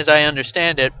 as I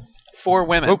understand it, 4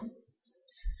 women. Oop.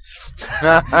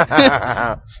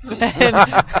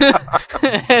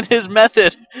 and, and his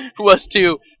method was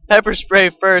to pepper spray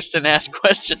first and ask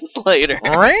questions later.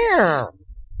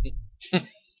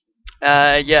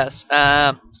 Yes.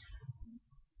 And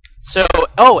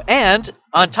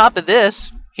on top of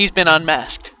this, he's been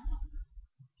unmasked.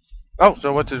 Oh,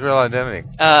 so what's his real identity?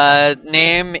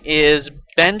 Name is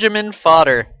Benjamin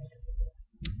Fodder,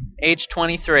 age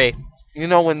 23.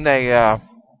 When they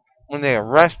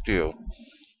arrest you,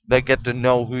 they get to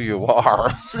know who you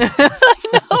are.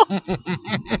 I know.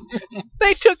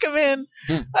 They took him in.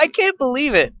 I can't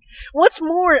believe it. What's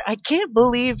more, I can't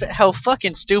believe how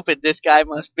fucking stupid this guy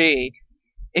must be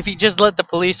if he just let the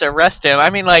police arrest him. I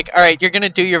mean, alright, you're gonna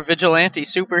do your vigilante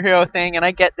superhero thing, and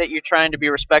I get that you're trying to be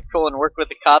respectful and work with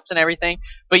the cops and everything,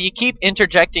 but you keep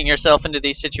interjecting yourself into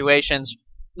these situations.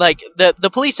 The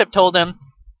police have told him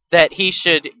that he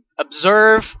should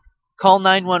observe, call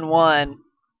 911,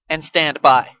 and stand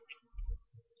by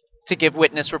to give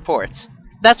witness reports.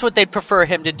 That's what they'd prefer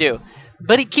him to do.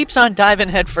 But he keeps on diving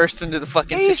headfirst into the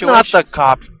fucking He's situation. not the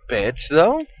cop's bitch,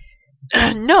 though.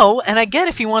 No, and I get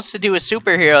if he wants to do a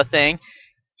superhero thing,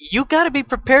 you gotta be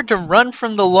prepared to run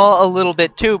from the law a little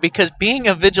bit too, because being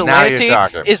a vigilante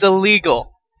talking. is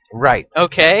illegal. Right.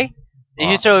 Okay?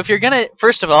 Wow. So if you're gonna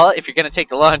take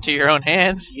the law into your own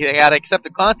hands, you gotta accept the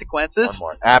consequences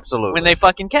One more. Absolutely. when they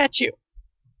fucking catch you.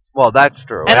 Well, that's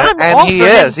true. And I'm all he for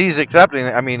him. is. He's accepting.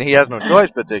 I mean, he has no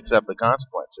choice but to accept the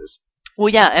consequences. Well,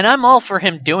 yeah, and I'm all for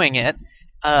him doing it.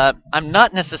 I'm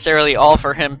not necessarily all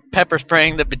for him pepper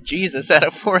spraying the bejesus out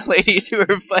of 4 ladies who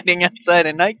are fighting outside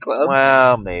a nightclub.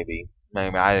 Well, maybe.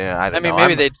 Maybe. I don't know.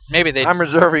 Maybe they I'm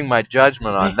reserving my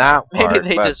judgment on that maybe part.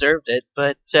 they but deserved it,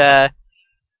 but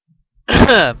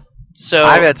so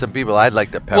I've had some people I'd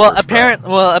like to pepper spray.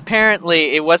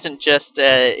 apparently it wasn't just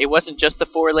the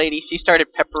 4 ladies. He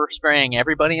started pepper spraying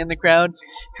everybody in the crowd.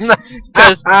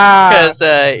 Because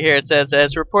here it says,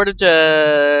 as reported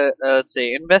to let's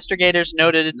see, investigators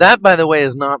noted That, by the way,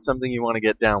 is not something you want to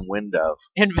get downwind of.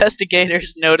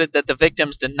 investigators noted that the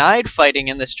victims denied fighting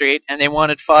in the street and they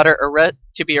wanted Fodder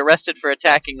to be arrested for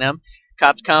attacking them.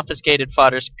 Cops confiscated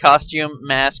Fodder's costume,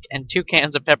 mask, and 2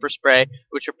 cans of pepper spray,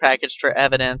 which were packaged for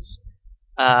evidence.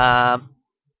 So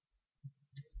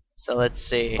let's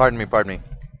see. Pardon me.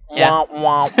 Yeah. Wah,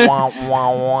 wah, wah,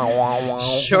 wah, wah, wah,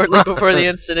 wah. Shortly before the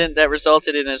incident that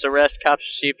resulted in his arrest, cops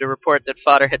received a report that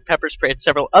Fodder had pepper sprayed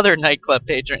several other nightclub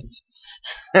patrons.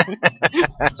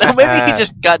 So maybe he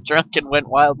just got drunk and went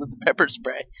wild with the pepper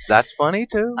spray. That's funny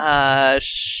too.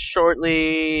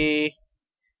 Shortly.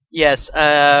 Yes,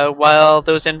 while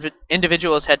those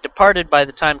individuals had departed by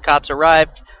the time cops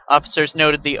arrived, officers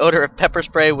noted the odor of pepper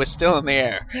spray was still in the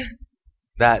air.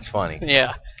 That's funny.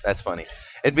 Yeah. That's funny.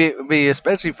 It'd be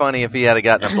especially funny if he had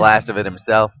gotten a blast of it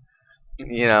himself.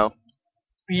 You know.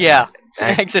 Yeah.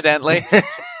 Accidentally.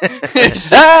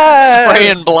 Ah!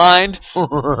 Spraying blind.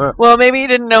 Well, maybe he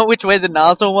didn't know which way the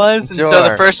nozzle was, and so the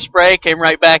Sure. first spray came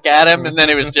right back at him, and then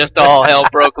it was just all hell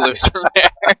broke loose from there.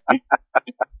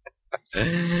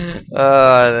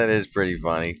 Oh, that is pretty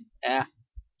funny. Yeah.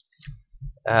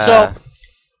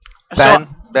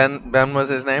 Ben was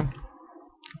his name?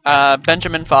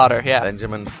 Benjamin Fodder, yeah.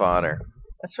 Benjamin Fodder.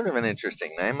 That's sort of an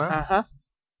interesting name, huh? Uh-huh.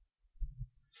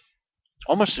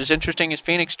 Almost as interesting as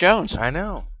Phoenix Jones. I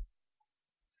know.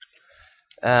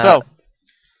 So,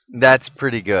 that's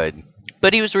pretty good.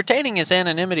 but he was retaining his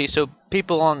anonymity so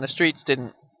people on the streets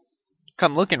didn't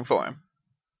come looking for him.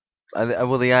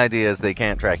 Well, the idea is they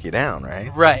can't track you down,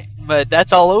 right? Right, but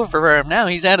that's all over for him now.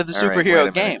 He's out of the All right, superhero wait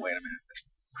a minute, game. Wait a minute. This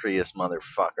Prius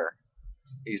motherfucker.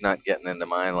 He's not getting into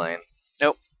my lane.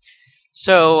 Nope.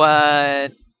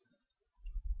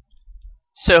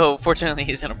 So fortunately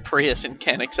he's in a Prius and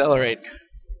can't accelerate.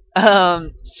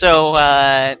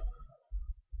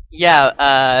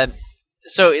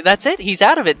 So that's it. He's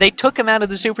out of it. They took him out of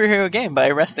the superhero game by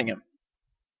arresting him.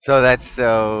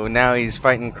 So now he's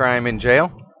fighting crime in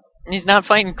jail? He's not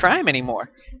fighting crime anymore.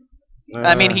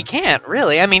 I mean, he can't,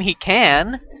 really. I mean, he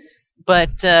can,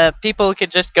 but people could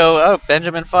just go, oh,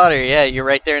 Benjamin Fodder, yeah, you're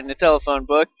right there in the telephone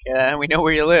book. We know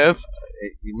where you live.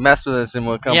 You mess with us and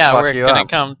we'll come Yeah, fuck we're you going up.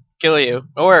 to come kill you.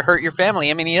 Or hurt your family.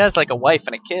 I mean, he has like a wife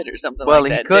and a kid or something Well,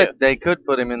 like he that, could. too. They could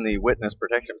put him in the witness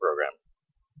protection program,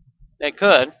 They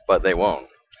could. but they won't,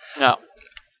 No.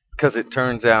 because it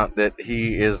turns out that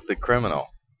he is the criminal.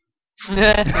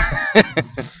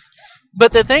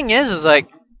 But the thing is like,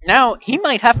 now he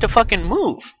might have to fucking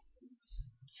move.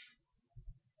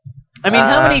 I mean,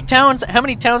 how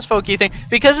many townsfolk do you think?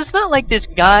 Because it's not like this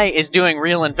guy is doing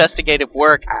real investigative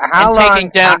work and taking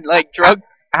down like drug.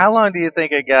 How long do you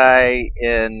think a guy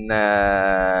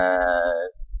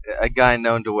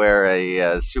known to wear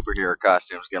a superhero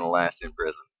costume is going to last in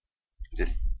prison?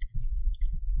 Just,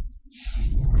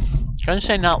 Trying to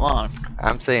say not long.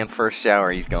 I'm saying first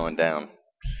shower he's going down.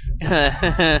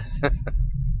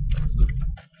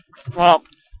 Well,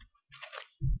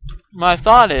 my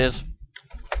thought is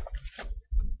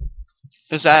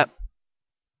that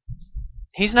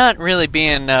he's not really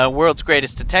being world's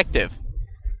greatest detective.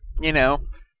 You know,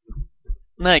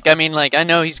 like I mean, like I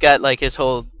know he's got like his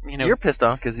whole, you know, You're pissed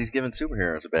off because he's giving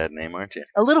superheroes a bad name, aren't you?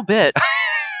 a little bit.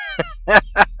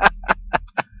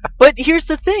 But here's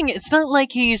the thing: it's not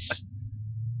like he's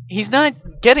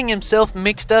not getting himself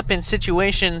mixed up in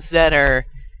situations that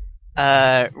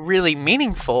are really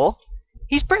meaningful.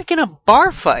 He's breaking up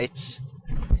bar fights,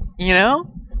 you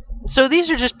know? So these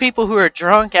are just people who are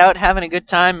drunk, out having a good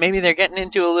time. Maybe they're getting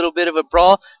into a little bit of a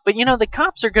brawl. But, you know, the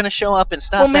cops are going to show up and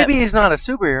stop Well, maybe that. he's not a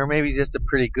superhero. Maybe he's just a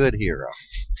pretty good hero.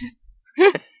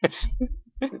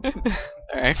 All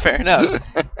right, fair enough.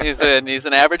 He's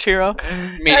an average hero?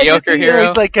 I Mediocre guess, you know, hero?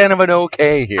 He's like kind of an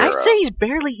okay hero. I'd say he's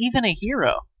barely even a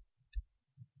hero.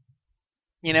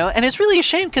 You know? And it's really a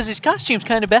shame because his costume's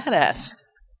kind of badass.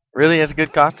 Really has a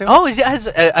good costume? Oh, he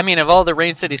has. I mean, of all the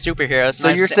Rain City superheroes, so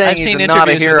I've you're se- saying I've he's seen not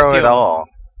a interviews with hero few at of them. all?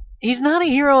 He's not a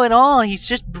hero at all. He's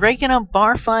just breaking up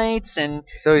bar fights and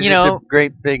So he's you just know, a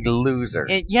great big loser.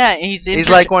 yeah, he's He's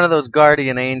like one of those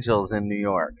guardian angels in New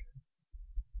York.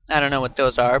 I don't know what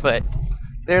those are, but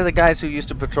They're the guys who used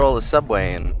to patrol the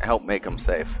subway and help make them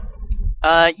safe.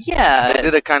 yeah, They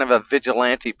did a kind of a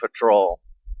vigilante patrol.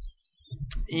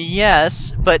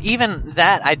 yes, but even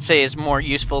that I'd say is more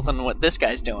useful than what this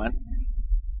guy's doing.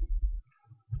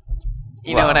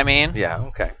 You know Well, what I mean? Yeah,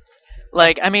 okay.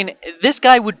 Like, I mean, this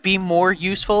guy would be more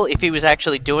useful if he was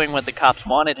actually doing what the cops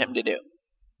wanted him to do.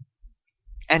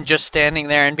 And just standing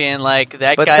there and being like,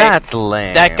 But that's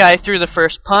lame. that guy threw the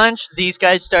first punch, these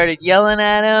guys started yelling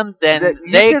at him, then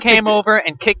You they just came over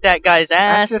and kicked that guy's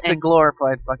ass. That's just a and,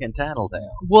 glorified fucking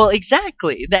tattletale. well,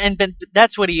 exactly. But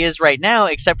that's what he is right now,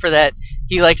 except for that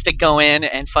he likes to go in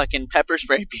and fucking pepper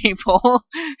spray people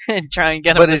and try and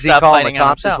get them But to is he stop calling fighting the on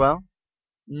cops as himself. well?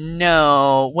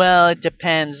 No, well, it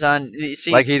depends on.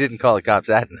 See, Like he didn't call the cops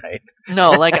that night.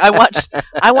 no, like I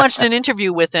watched an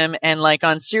interview with him, and like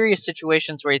on serious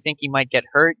situations where you think he might get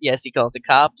hurt, yes, he calls the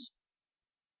cops.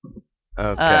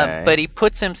 Okay. But he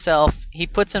puts himself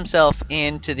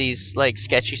into these like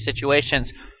sketchy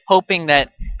situations, hoping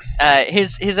that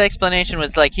his explanation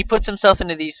was like he puts himself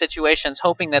into these situations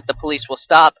hoping that the police will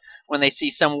stop when they see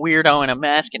some weirdo in a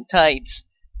mask and tights,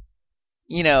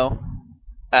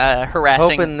 harassing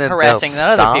Hoping that harassing they'll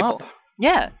the other stop? people.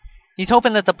 Yeah, he's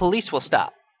hoping that the police will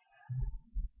stop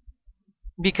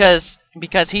because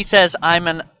he says I'm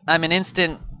an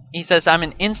instant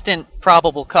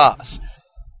probable cause.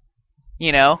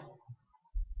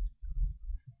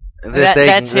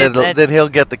 That he'll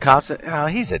get the cops. Oh,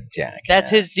 he's a jackass. That's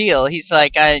his deal. He's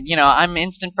like, I'm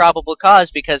instant probable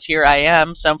cause because here I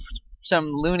am, some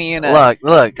loony in a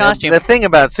Look. costume. The thing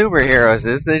about superheroes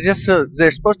is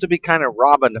they're supposed to be kind of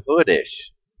Robin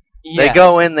Hood-ish. Yeah. They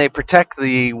go in, they protect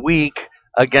the weak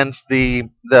against the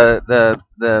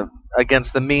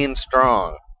mean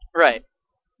strong. Right.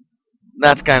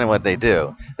 That's kind of what they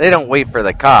do. They don't wait for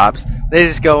the cops. They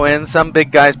just go in. Some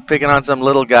big guy's picking on some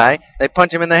little guy. They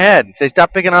punch him in the head and say,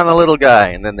 "Stop picking on the little guy,"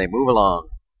 and then they move along.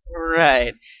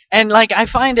 Right. And like I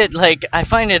find it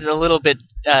a little bit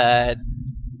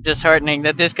disheartening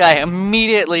that this guy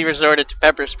immediately resorted to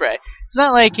pepper spray. It's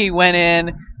not like he went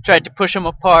in, tried to push him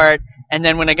apart, and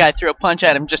then when a guy threw a punch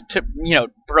at him, just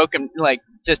broke him, like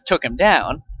just took him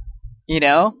down.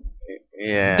 Yeah.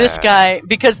 This guy,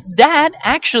 because that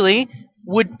actually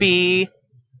would be,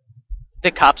 the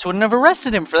cops wouldn't have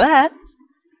arrested him for that,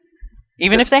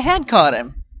 even if they had caught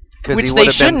him. Which they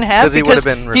shouldn't have, because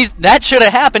that should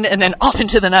have happened, and then off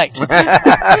into the night.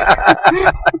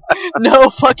 No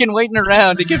fucking waiting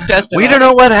around to give testimony. We don't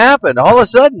know what happened. All of a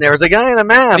sudden, there was a guy in a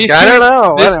mask. I don't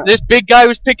know. This big guy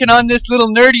was picking on this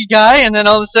little nerdy guy, and then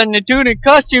all of a sudden a dude in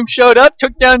costume showed up,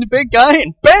 took down the big guy,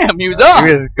 and bam, he was off.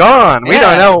 He was gone. We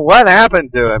don't know what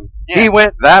happened to him. Yeah. He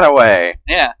went that away.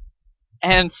 Yeah.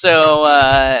 And so,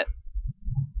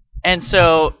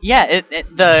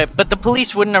 but the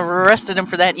police wouldn't have arrested him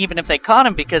for that even if they caught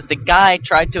him, because the guy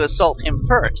tried to assault him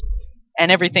first,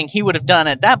 and everything he would have done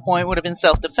at that point would have been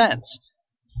self-defense.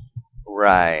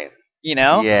 Right.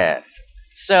 Yes.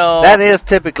 So that is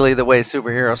typically the way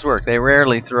superheroes work. They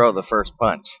rarely throw the first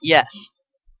punch. Yes.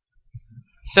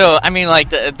 So I mean,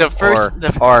 like the first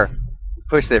or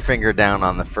push their finger down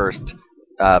on the first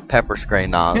pepper spray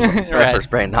nozzle. Right.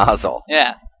 Spray nozzle.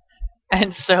 Yeah.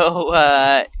 And so,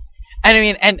 and I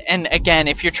mean, and again,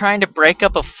 if you're trying to break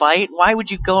up a fight, why would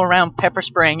you go around pepper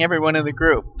spraying everyone in the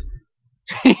group?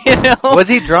 Was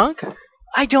he drunk?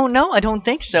 I don't know. I don't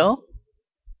think so.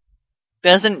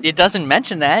 It doesn't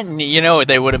mention that, and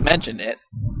they would have mentioned it.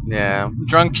 Yeah.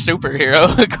 Drunk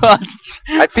superhero.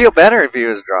 I'd feel better if he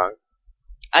was drunk.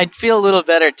 I'd feel a little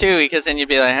better too, because then you'd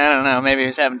be like, I don't know, maybe he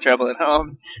was having trouble at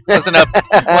home. Wasn't up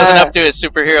to his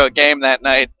superhero game that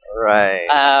night. Right.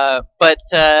 But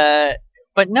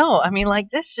no, I mean, like,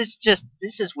 this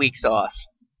is weak sauce.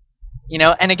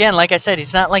 And again, like I said,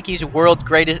 he's not like he's world's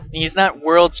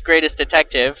greatest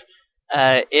detective,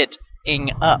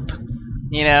 it-ing up.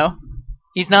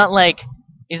 He's not like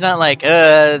this,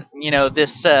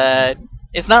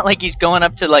 it's not like he's going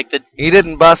up to like he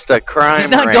didn't bust a crime He's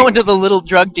not ring. going to the little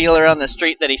drug dealer on the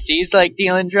street that he sees like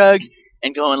dealing drugs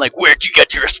and going like, "Where'd you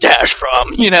get your stash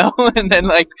from?" And then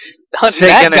like hunting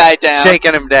that guy down,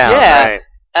 shaking him down. Yeah.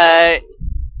 Right.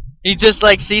 He just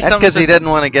like sees That's something because he didn't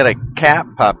want to get a cap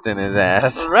popped in his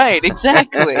ass. Right,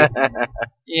 exactly.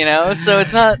 So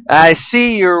it's not. I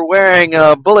see you're wearing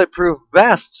a bulletproof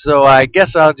vest, so I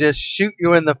guess I'll just shoot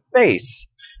you in the face.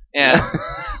 Yeah.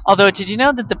 Although, did you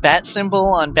know that the bat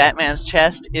symbol on Batman's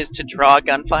chest is to draw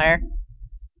gunfire?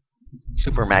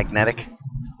 Super magnetic.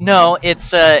 No,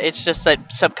 it's just that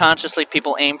subconsciously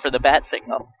people aim for the bat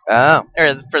signal. Oh.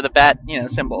 Or for the bat,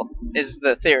 symbol is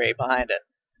the theory behind it.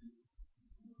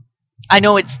 I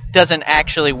know it doesn't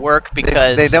actually work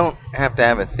because they don't have to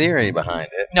have a theory behind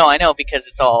it. No, I know, because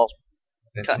it's all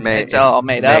all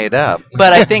made up.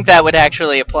 But I think that would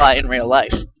actually apply in real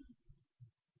life.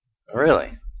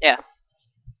 Really? Yeah.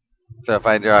 So if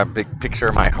I draw a big picture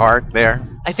of my heart there,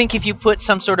 I think if you put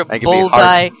some sort of I could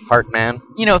bullseye, be heart man.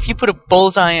 If you put a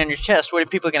bullseye on your chest, what are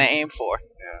people going to aim for?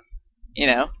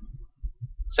 Yeah.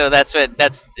 So that's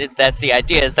the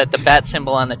idea, is that the bat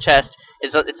symbol on the chest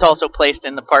it's also placed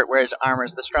in the part where his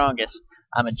armor's the strongest.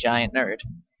 I'm a giant nerd.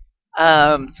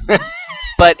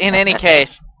 But in any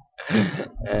case,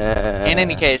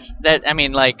 that I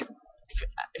mean, like,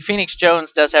 Phoenix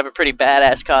Jones does have a pretty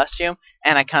badass costume,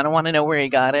 and I kind of want to know where he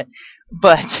got it.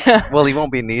 But well, he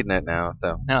won't be needing it now,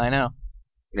 so no, I know.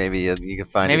 Maybe you can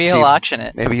find it. Maybe cheap. he'll auction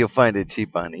it. Maybe you'll find it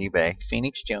cheap on eBay.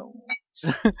 Phoenix Jones.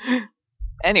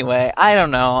 Anyway, I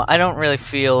don't know. I don't really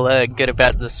feel good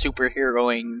about the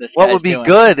superheroing this What guy's would be doing.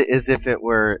 good is if it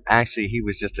were actually he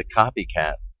was just a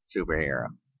copycat superhero,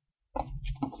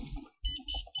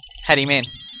 How do you mean?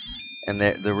 and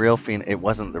the real Phoenix. It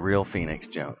wasn't the real Phoenix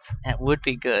Jones. That would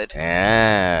be good.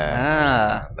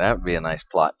 Yeah, that would be a nice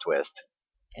plot twist.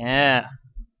 Yeah.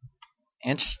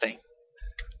 Interesting.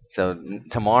 So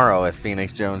tomorrow, if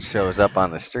Phoenix Jones shows up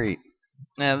on the street,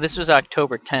 Now, this was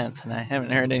October 10th, and I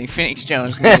haven't heard any Phoenix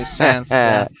Jones news since.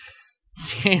 So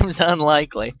seems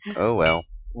unlikely. oh well.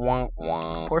 Wah,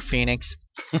 wah. Poor Phoenix.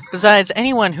 Besides,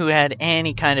 anyone who had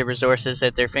any kind of resources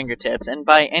at their fingertips, and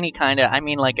by any kind of, I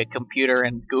mean like a computer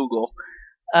and Google,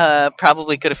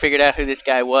 probably could have figured out who this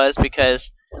guy was because,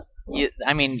 you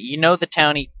know the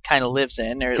town he kind of lives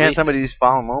in, or at Can't least somebody just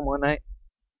follow him home one night?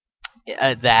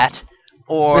 that,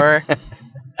 or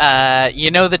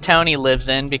you know the town he lives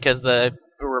in because the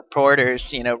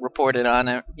reporters, reported on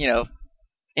him,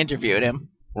 interviewed him.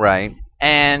 Right.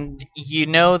 And you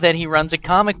know that he runs a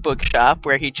comic book shop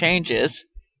where he changes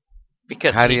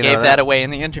because How do he you know gave that? that away in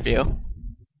the interview.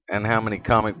 And how many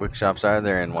comic book shops are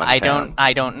there in one I town?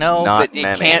 don't know, Not but it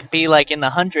many. can't be like in the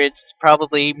hundreds. It's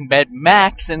probably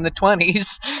max in the 20s.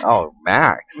 Oh,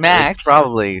 max. Max. It's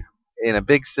probably in a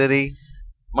big city.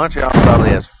 Montreal probably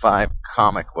has 5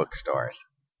 comic book stores.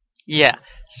 Yeah.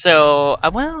 So,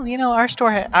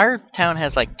 our town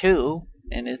has like 2,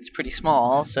 and it's pretty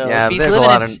small. So Yeah, if he's there's a living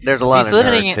lot in, of there's a lot of he's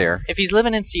living nerds in, here. if he's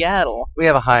living in Seattle, We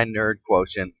have a high nerd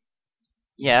quotient.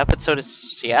 yeah, but so does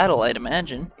Seattle, I'd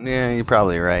imagine. Yeah, you're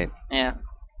probably right. Yeah.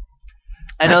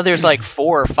 I know there's like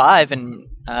 4 or 5 in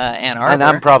Ann Arbor. And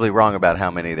I'm probably wrong about how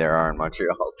many there are in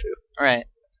Montreal too. Right.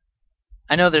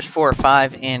 I know there's 4 or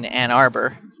 5 in Ann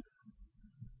Arbor.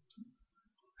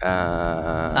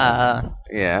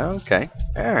 Yeah. Okay.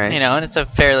 All right. And it's a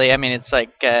fairly, it's like,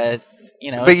 but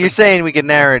it's you're saying we can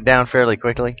narrow it down fairly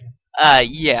quickly?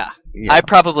 yeah. Yeah. I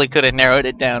probably could have narrowed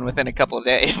it down within a couple of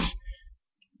days.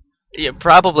 Yeah,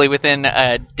 probably within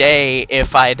a day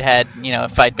if I'd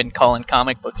been calling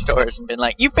comic book stores and been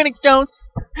like, "You Phoenix Jones?"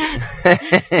 No.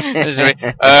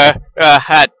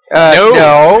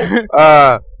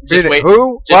 Just wait.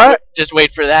 Who? What? Just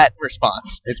wait for that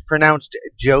response. It's pronounced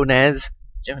Jonez,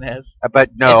 Jonas.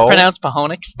 but no. It's pronounced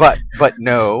Pahonix, But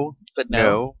no. but no.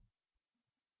 No.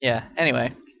 Yeah.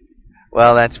 Anyway.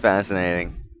 Well, that's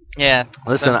fascinating. Yeah.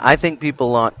 Listen, I think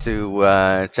people ought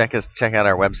to check out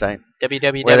our website.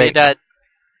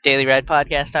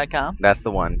 www.dailyridepodcast.com. That's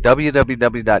the one.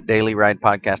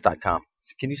 www.dailyridepodcast.com.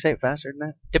 Can you say it faster than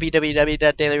that?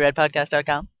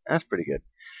 www.dailyridepodcast.com. That's pretty good.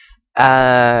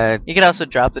 You could also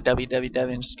drop the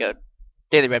www and just go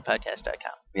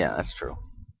dailyridepodcast.com. Yeah, that's true.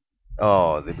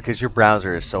 Oh, because your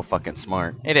browser is so fucking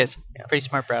smart. It is. Yeah. Pretty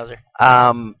smart browser.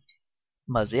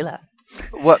 Mozilla.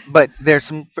 What? But there's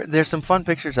some fun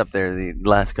pictures up there the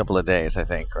last couple of days, I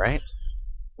think, right?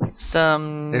 There's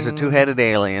a 2-headed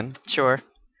alien. Sure.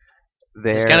 There's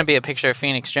There's going to be a picture of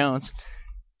Phoenix Jones.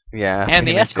 Yeah. And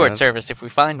the Phoenix escort Jones. service if we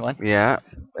find one. Yeah,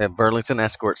 a Burlington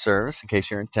escort service in case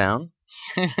you're in town.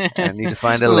 I need to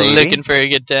find a lady. Looking for a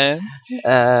good time.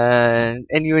 And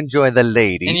you enjoy the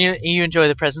ladies. And you enjoy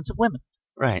the presence of women.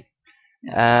 Right.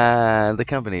 The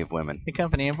company of women. The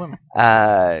company of women.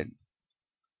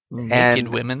 Naked And-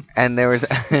 women. And there was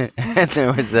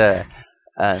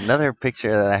another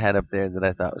picture that I had up there that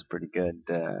I thought was pretty good,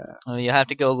 Well, you'll have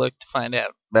to go look to find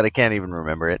out. but I can't even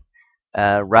remember it.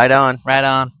 Right on. Right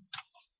on.